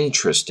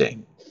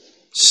interesting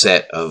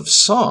set of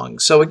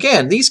songs. So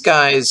again, these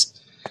guys,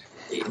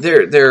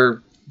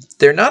 they're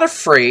not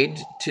afraid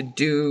to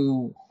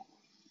do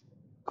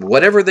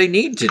whatever they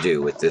need to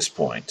do at this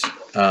point.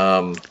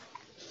 So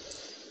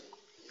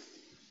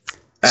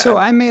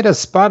I made a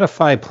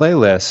Spotify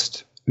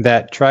playlist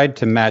that tried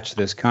to match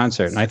this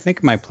concert, and I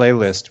think my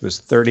playlist was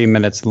 30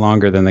 minutes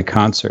longer than the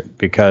concert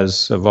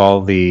because of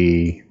all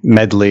the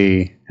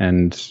medley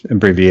and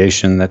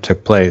abbreviation that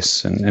took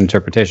place and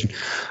interpretation.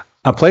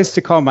 A Place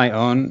to Call My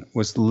Own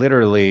was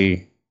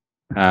literally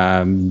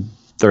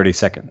 30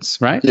 seconds,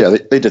 right? Yeah,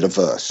 they did a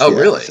verse. Oh, yeah,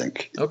 really? I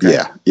think. Okay.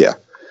 Yeah.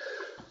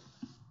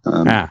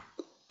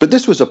 But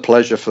this was a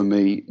pleasure for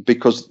me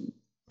because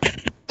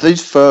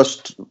these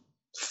first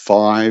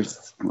 5,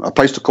 A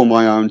Place to Call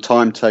My Own,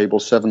 Timetable,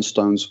 Seven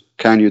Stones,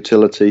 Can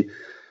Utility,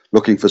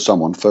 Looking for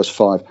Someone, first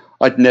 5.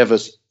 I had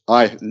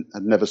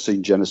never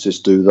seen Genesis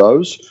do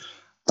those.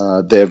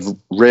 They've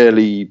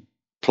rarely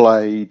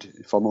played.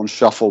 If I'm on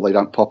shuffle, they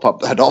don't pop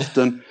up that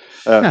often.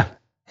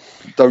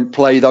 Don't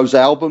play those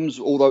albums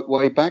all the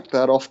way back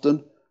that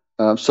often.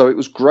 So it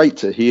was great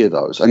to hear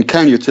those. And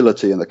Can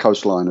Utility and the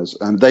Coastliners,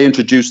 and they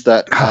introduced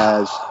that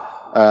as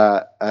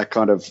a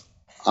kind of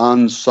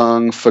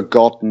unsung,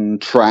 forgotten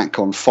track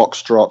on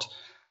Foxtrot.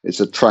 It's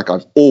a track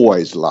I've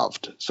always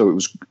loved. So it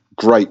was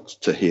great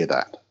to hear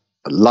that.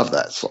 I love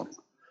that song.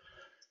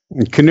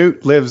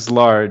 Canute lives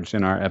large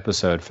in our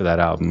episode for that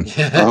album.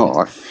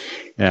 Oh,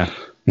 Yeah.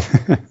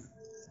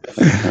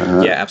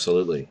 Yeah,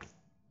 absolutely.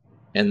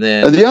 And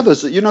then and the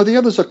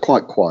others are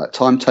quite quiet.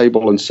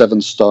 Timetable and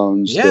Seven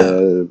Stones,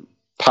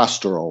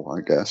 pastoral,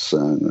 I guess,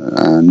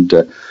 and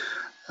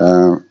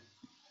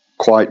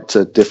quite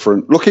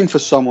different. Looking for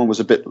Someone was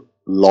a bit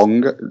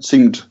longer. It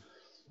seemed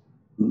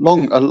a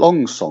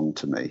long song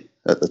to me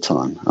at the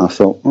time. I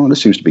thought, oh,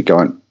 this seems to be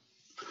going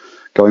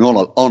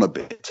on a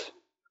bit.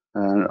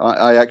 And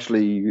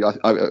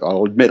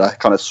I'll admit, I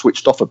kind of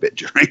switched off a bit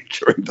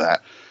during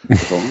that. I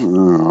thought,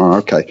 oh,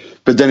 okay.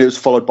 But then it was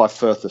followed by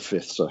Firth of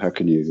Fifth, so how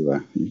can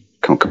you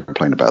can't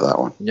complain about that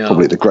one. No.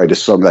 Probably the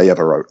greatest song they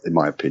ever wrote, in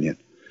my opinion.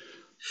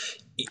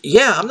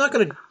 yeah, I'm not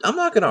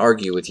gonna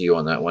argue with you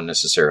on that one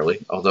necessarily.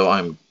 Although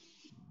I'm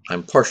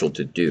partial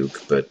to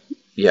Duke, but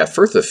yeah,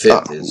 Firth of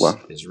Fifth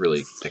is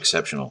really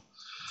exceptional.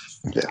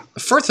 Yeah.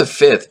 Firth of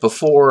Fifth,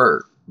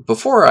 before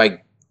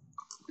I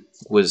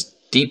was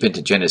deep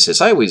into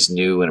Genesis, I always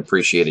knew and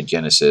appreciated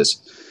Genesis.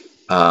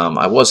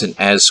 I wasn't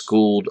as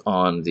schooled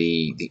on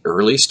the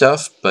early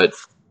stuff, but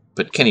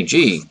Kenny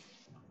G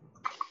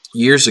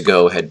years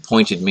ago had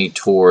pointed me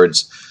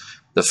towards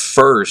the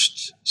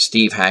first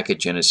Steve Hackett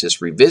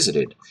Genesis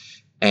Revisited.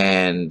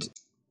 And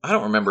I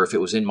don't remember if it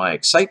was in my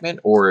excitement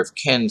or if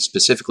Ken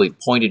specifically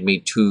pointed me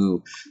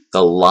to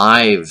the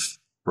live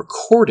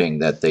recording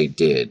that they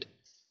did.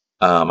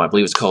 I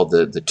believe it's called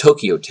the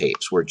Tokyo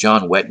Tapes, where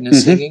John Wetton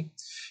is singing.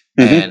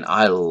 And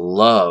I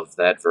love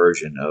that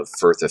version of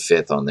Firth of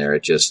Fifth on there.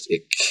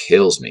 It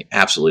kills me.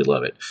 Absolutely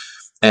love it.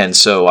 And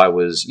so I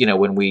was,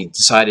 when we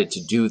decided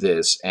to do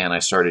this and I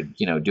started,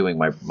 doing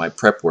my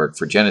prep work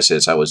for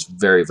Genesis, I was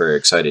very, very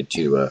excited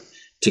to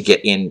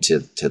get into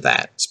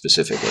that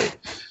specifically.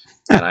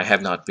 And I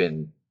have not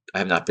been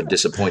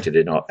disappointed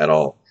at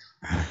all.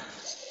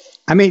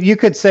 I mean, you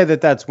could say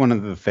that that's one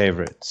of the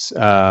favorites.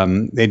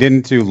 They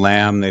didn't do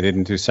Lamb. They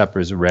didn't do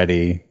Supper's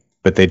Ready.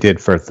 But they did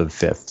Firth of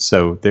Fifth.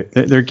 So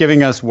they're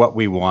giving us what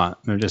we want.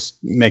 They're just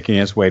making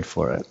us wait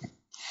for it.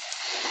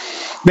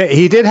 But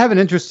he did have an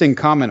interesting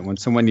comment when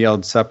someone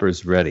yelled,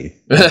 "Supper's ready."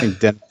 I think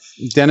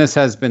Dennis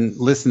has been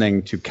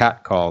listening to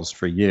cat calls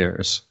for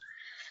years.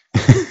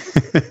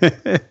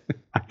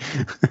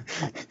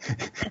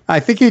 I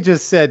think he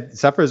just said,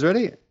 "Supper's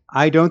ready."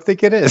 I don't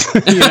think it is.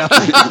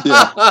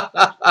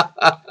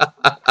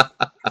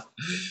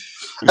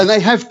 And they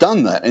have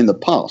done that in the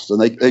past,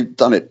 and they've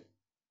done it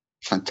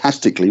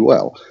fantastically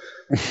well.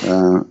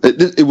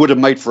 It would have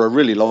made for a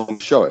really long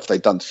show if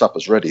they'd done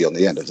Supper's Ready on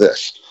the end of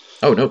this.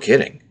 Oh, no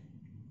kidding.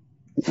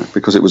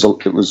 Because it was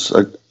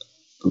a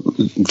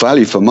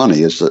value for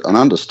money is an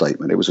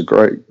understatement. It was a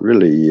great,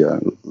 really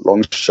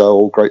long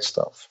show, great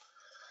stuff.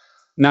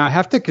 Now, I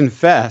have to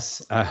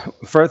confess,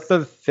 Firth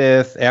of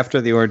Fifth,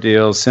 After the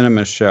Ordeal,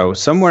 Cinema Show,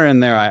 somewhere in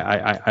there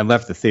I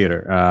left the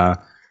theater.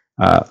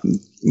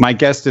 My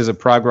guest is a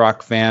prog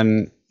rock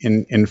fan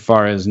in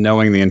far as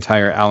knowing the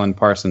entire Alan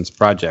Parsons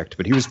project,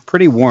 but he was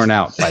pretty worn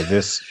out by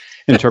this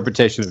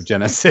interpretation of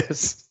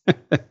Genesis.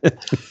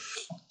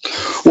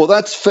 Well,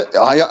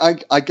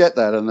 I get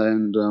that. And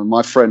then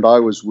my friend I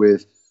was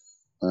with,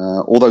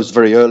 all those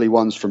very early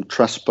ones from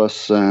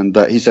Trespass, and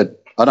he said,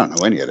 I don't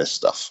know any of this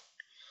stuff.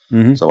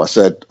 Mm-hmm. So I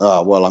said,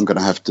 well, I'm going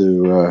to have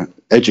to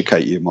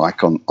educate you,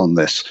 Mike, on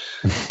this.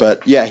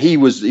 But yeah, he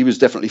was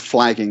definitely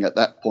flagging at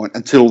that point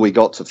until we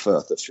got to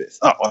Firth of Fifth.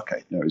 Oh,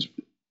 okay. No, he's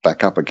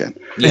back up again.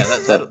 Yeah,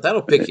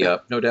 that'll pick you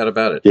up, no doubt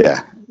about it.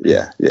 Yeah.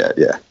 Yeah,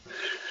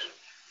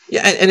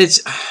 and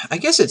I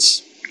guess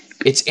it's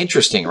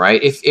interesting,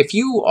 right? If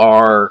you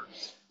are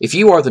if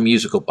you are the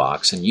Musical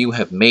Box and you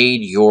have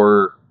made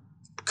your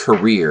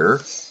career,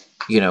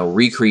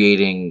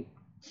 recreating,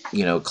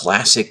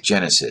 classic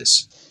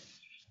Genesis,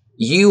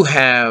 you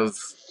have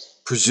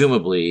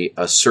presumably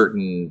a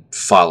certain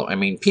follow. I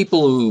mean,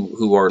 people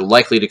who are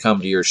likely to come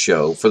to your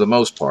show, for the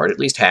most part, at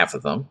least half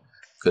of them,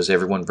 because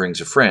everyone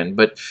brings a friend,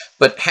 but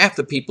half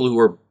the people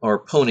who are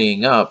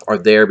ponying up are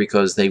there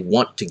because they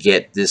want to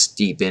get this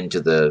deep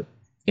into the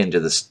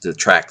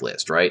track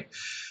list, right?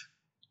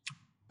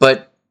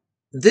 But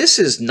this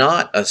is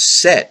not a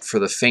set for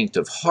the faint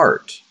of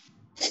heart.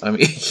 I mean,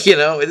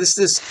 this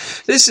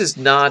is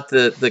not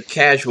the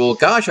casual,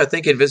 gosh, I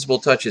think Invisible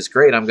Touch is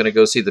great, I'm going to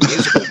go see the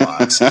Musical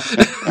Box.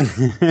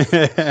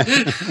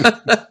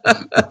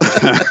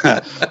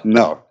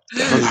 No,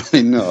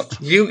 definitely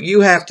not. You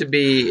have to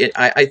be,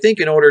 I think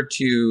in order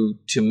to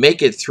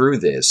make it through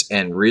this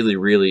and really,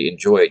 really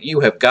enjoy it, you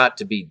have got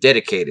to be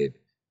dedicated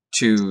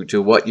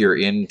to what you're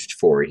in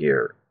for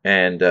here.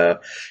 And,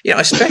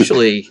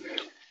 especially,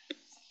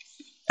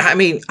 I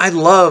mean, I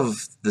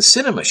love the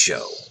cinema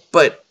show,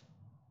 but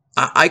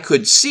I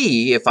could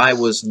see if I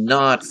was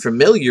not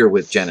familiar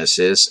with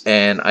Genesis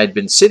and I'd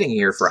been sitting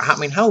here for,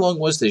 how long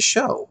was this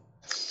show?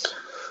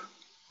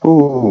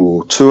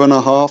 Oh,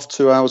 2.5,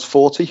 2 hours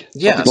 40.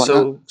 Yeah,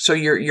 so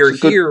you're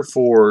here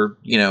for,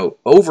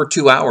 over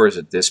 2 hours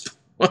at this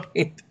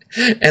point,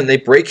 and they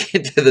break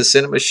into the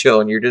cinema show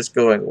and you're just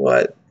going,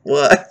 what?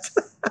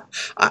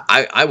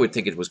 I would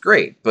think it was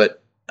great,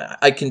 but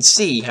I can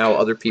see how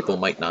other people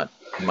might not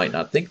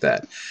think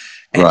that.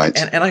 Right.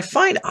 And I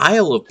find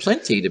Isle of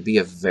Plenty to be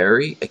a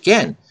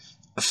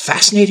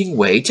fascinating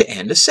way to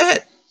end a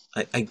set.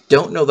 I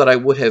don't know that I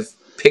would have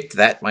picked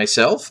that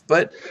myself,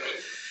 but,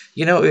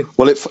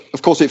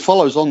 of course, it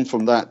follows on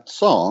from that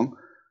song,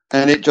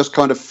 and it just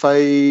kind of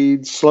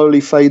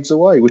slowly fades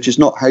away, which is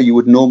not how you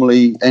would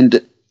normally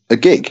end a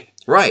gig.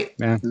 Right.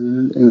 Yeah.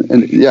 And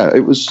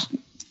it was...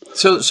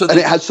 and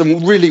it had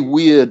some really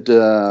weird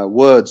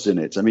words in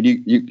it. I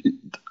mean,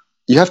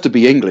 you have to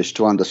be English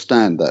to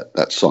understand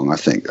that song, I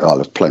think, Isle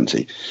of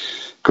Plenty,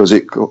 because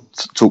it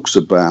talks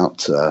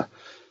about...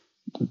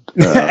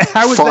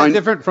 how was that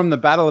different from the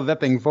Battle of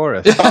Epping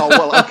Forest? Oh,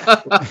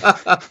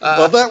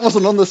 well, that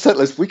wasn't on the set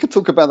list. We could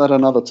talk about that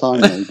another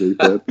time, maybe.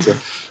 But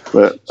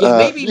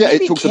maybe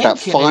it talks Ken about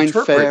can Fine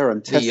Fare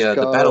and Tesco.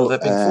 The Battle of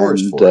Epping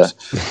Forest for us.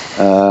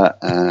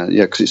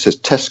 Because it says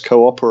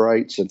Tesco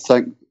operates, and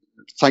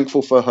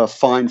thankful for her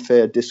Fine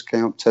Fare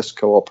discount,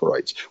 Tesco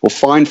operates. Well,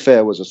 Fine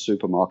Fare was a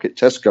supermarket.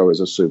 Tesco is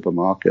a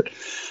supermarket.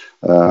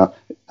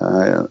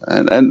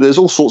 And there's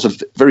all sorts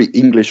of very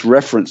English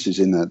references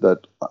in there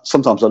that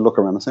sometimes I look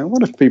around and say,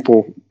 what if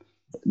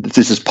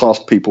this has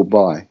passed people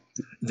by?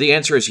 The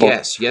answer is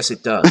yes. Yes,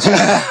 it does.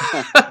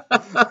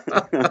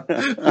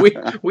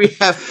 we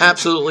have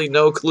absolutely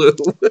no clue.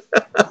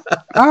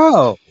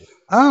 Oh,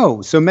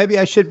 so maybe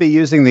I should be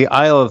using the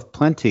Isle of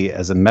Plenty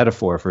as a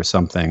metaphor for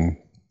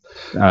something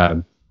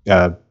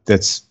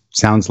that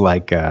sounds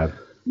like,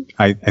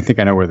 I think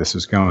I know where this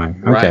is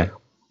going. Okay. Right.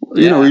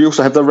 You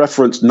also have the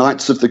reference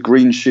Knights of the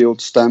Green Shield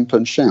Stamp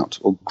and Shout,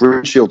 or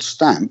Green Shield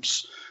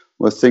stamps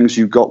were things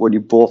you got when you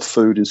bought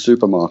food in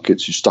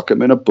supermarkets. You stuck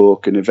them in a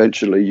book, and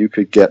eventually you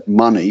could get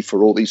money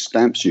for all these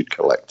stamps you'd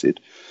collected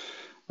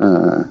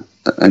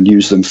and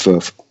use them for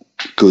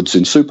goods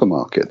in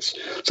supermarkets.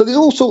 So there's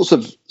all sorts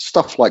of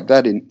stuff like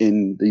that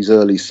in these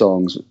early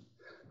songs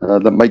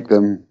that make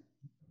them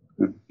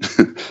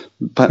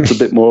perhaps a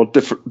bit more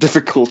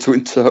difficult to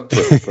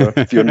interpret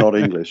if you're not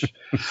English.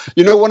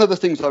 One of the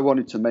things I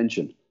wanted to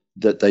mention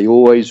that they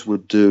always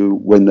would do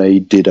when they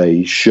did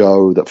a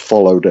show that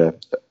followed a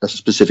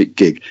specific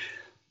gig,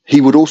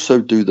 he would also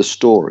do the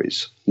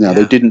stories. Now,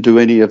 They didn't do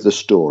any of the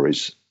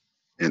stories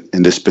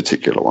in this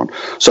particular one.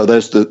 So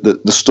there's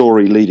the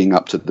story leading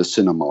up to the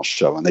cinema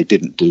show, and they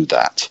didn't do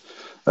that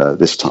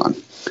this time.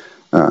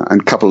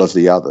 And a couple of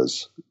the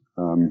others.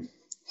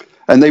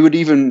 And they would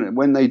even,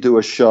 when they do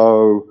a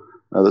show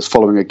that's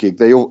following a gig,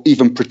 they all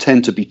even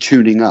pretend to be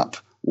tuning up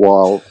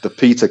while the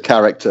Peter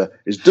character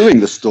is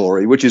doing the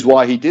story, which is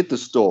why he did the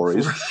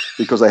stories,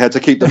 because they had to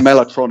keep the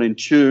mellotron in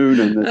tune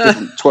and the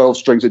different 12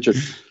 strings in tune.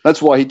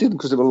 That's why he did them,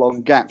 because there were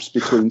long gaps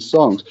between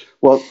songs.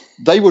 Well,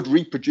 they would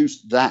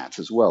reproduce that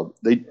as well.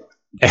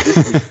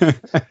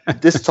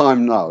 This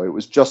time, no, it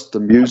was just the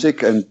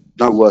music, and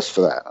no worse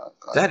for that.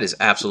 That is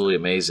absolutely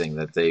amazing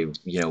that they,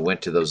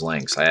 went to those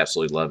lengths. I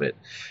absolutely love it.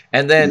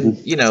 And then,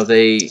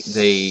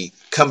 they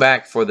come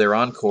back for their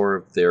encore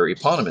of their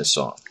eponymous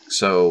song.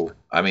 So,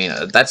 I mean,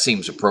 that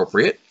seems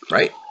appropriate,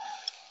 right?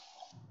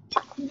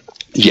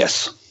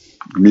 Yes.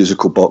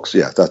 Musical Box.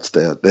 Yeah, that's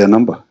their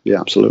number. Yeah,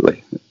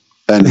 absolutely.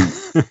 And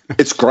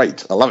it's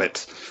great. I love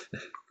it.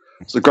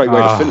 It's a great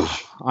way to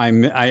finish.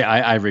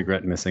 I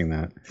regret missing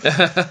that.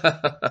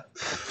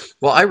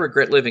 Well, I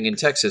regret living in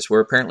Texas,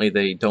 where apparently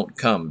they don't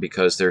come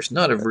because there's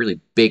not a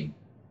really big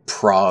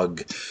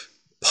prog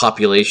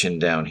population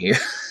down here.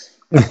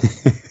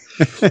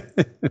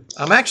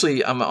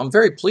 I'm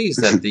very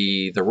pleased that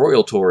the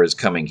Royal Tour is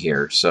coming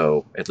here,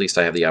 so at least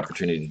I have the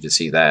opportunity to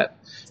see that.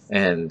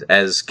 And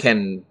as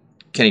Ken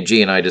Kenny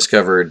G and I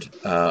discovered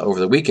over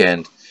the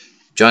weekend,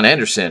 John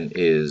Anderson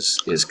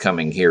is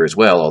coming here as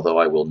well, although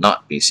I will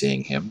not be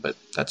seeing him, but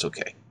that's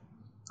okay.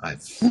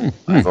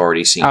 I've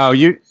already seen him. Oh,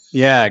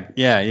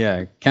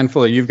 yeah. Ken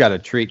Fuller, you've got a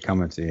treat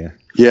coming to you.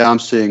 Yeah, I'm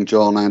seeing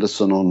John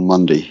Anderson on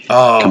Monday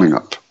coming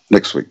up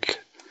next week.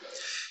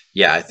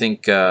 Yeah, I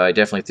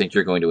definitely think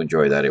you're going to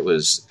enjoy that. It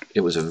was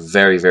a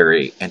very,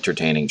 very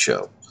entertaining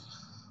show.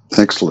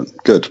 Excellent.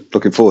 Good.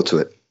 Looking forward to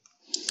it.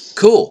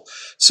 Cool.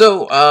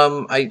 So,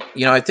 I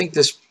think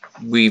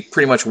we've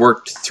pretty much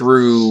worked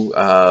through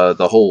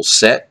the whole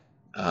set.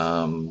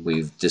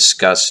 We've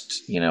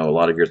discussed, a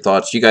lot of your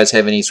thoughts. Do you guys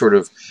have any sort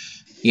of,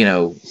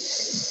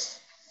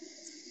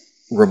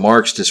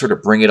 remarks to sort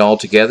of bring it all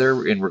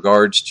together in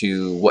regards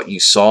to what you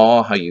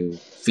saw, how you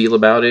feel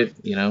about it,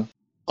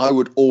 I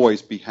would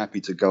always be happy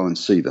to go and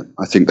see them.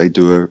 I think they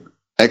do an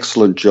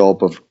excellent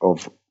job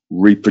of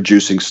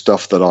reproducing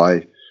stuff that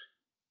I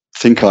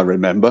think I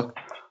remember.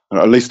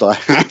 At least I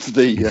have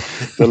the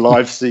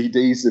live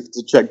CDs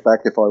to check back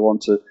if I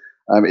want to.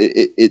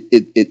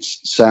 It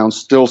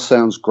still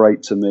sounds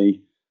great to me.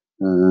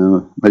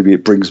 Maybe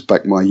it brings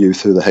back my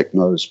youth. Who the heck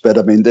knows? But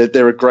I mean,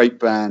 they're a great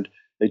band.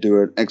 They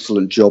do an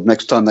excellent job.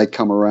 Next time they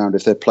come around,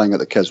 if they're playing at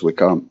the Keswick,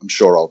 I'm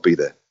sure I'll be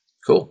there.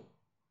 Cool.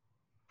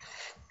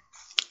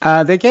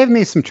 They gave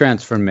me some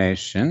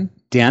transformation.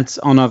 Dance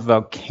on a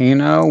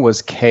Volcano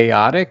was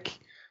chaotic,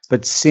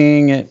 but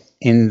seeing it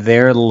in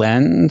their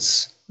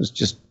lens was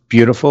just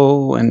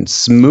beautiful and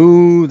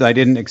smooth. I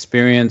didn't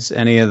experience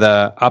any of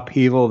the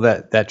upheaval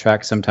that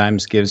track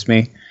sometimes gives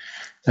me.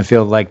 I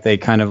feel like they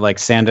kind of like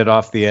sanded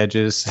off the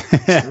edges.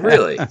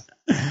 Really?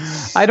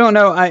 I don't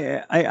know.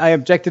 I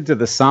objected to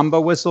the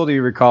samba whistle. Do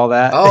you recall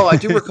that? Oh, I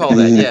do recall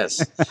that, yes.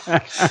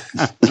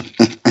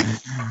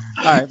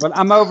 All right, but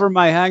I'm over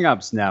my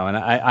hang-ups now, and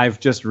I've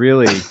just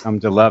really come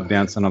to love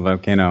Dance on a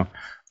Volcano.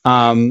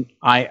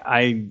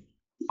 I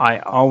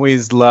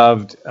always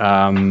loved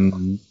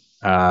Can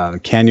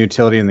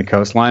Utility and the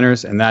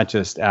Coastliners, and that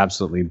just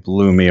absolutely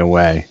blew me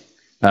away,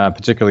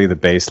 particularly the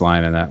bass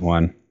line in that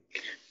one.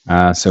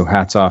 So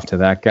hats off to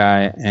that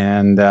guy.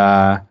 And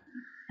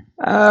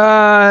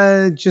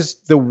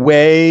just the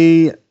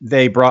way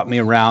they brought me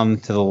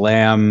around to the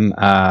Lamb.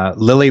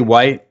 Lily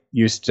White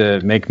used to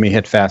make me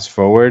hit fast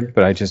forward,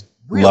 but I just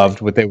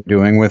loved what they were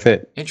doing with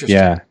it.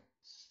 Interesting.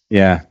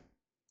 Yeah.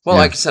 Well,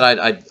 like I said,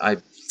 I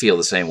feel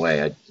the same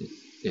way.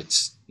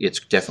 It's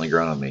definitely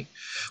grown on me.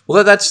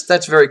 Well,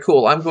 that's very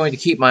cool. I'm going to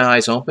keep my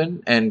eyes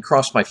open and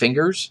cross my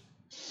fingers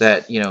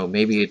that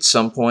maybe at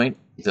some point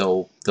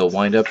they'll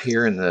wind up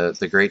here in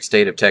the great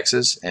state of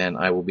Texas, and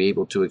I will be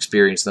able to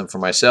experience them for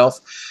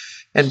myself.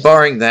 And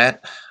barring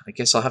that, I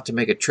guess I'll have to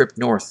make a trip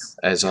north,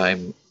 as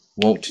I'm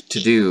wont to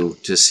do,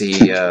 to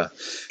see.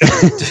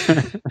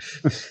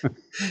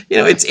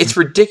 It's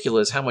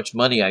ridiculous how much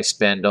money I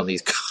spend on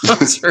these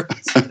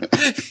concerts.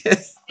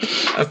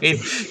 I mean,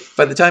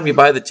 by the time you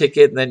buy the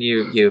ticket and then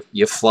you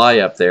fly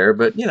up there,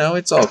 but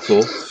it's all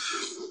cool.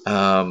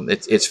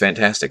 It's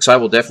fantastic. So I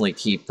will definitely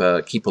keep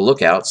a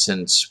lookout,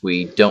 since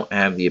we don't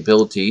have the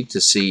ability to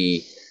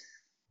see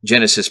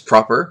Genesis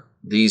proper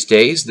these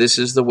days. This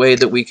is the way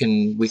that we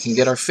can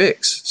get our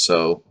fix.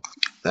 So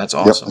that's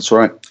awesome. Yep, that's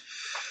right.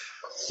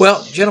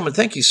 Well, gentlemen,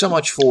 thank you so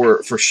much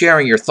for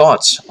sharing your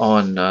thoughts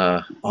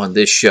on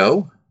this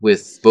show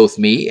with both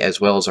me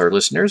as well as our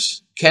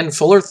listeners. Ken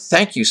Fuller,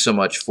 thank you so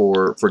much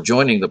for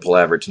joining the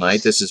Palaver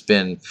tonight. This has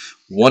been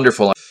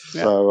wonderful.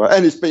 So,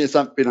 and it's been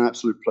an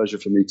absolute pleasure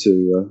for me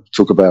to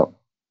talk about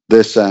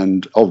this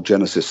and old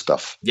Genesis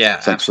stuff. Yeah,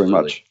 thanks absolutely.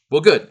 very much.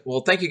 Well, good.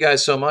 Well, thank you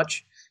guys so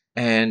much,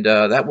 and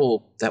that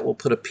will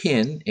put a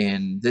pin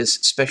in this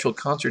special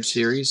concert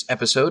series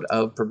episode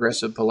of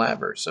Progressive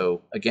Palaver.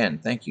 So, again,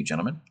 thank you,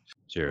 gentlemen.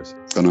 Cheers.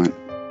 Good night.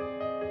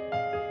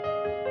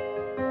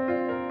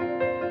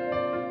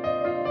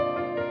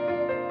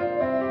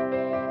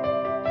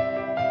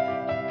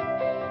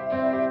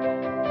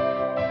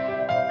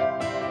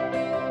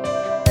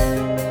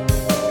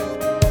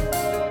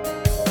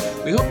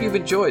 We hope you've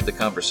enjoyed the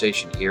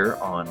conversation here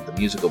on the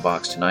Musical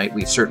Box tonight.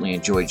 We've certainly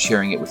enjoyed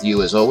sharing it with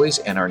you as always,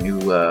 and our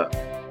new,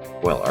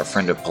 our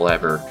friend of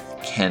Palaver,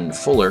 Ken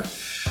Fuller.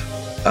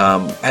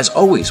 As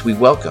always, we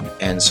welcome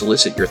and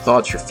solicit your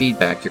thoughts, your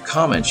feedback, your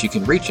comments. You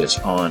can reach us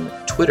on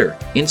Twitter,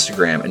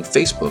 Instagram, and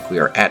Facebook. We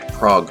are at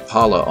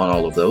ProgPala on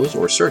all of those,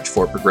 or search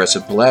for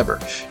Progressive Palaver.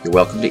 You're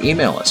welcome to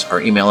email us.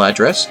 Our email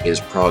address is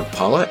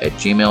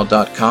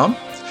progpala@gmail.com.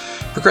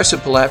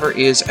 Progressive Palaver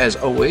is, as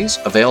always,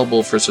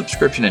 available for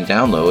subscription and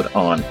download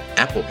on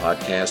Apple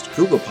Podcast,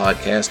 Google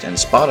Podcast, and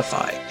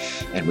Spotify.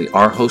 And we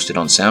are hosted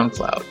on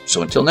SoundCloud.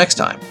 So until next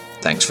time,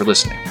 thanks for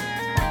listening.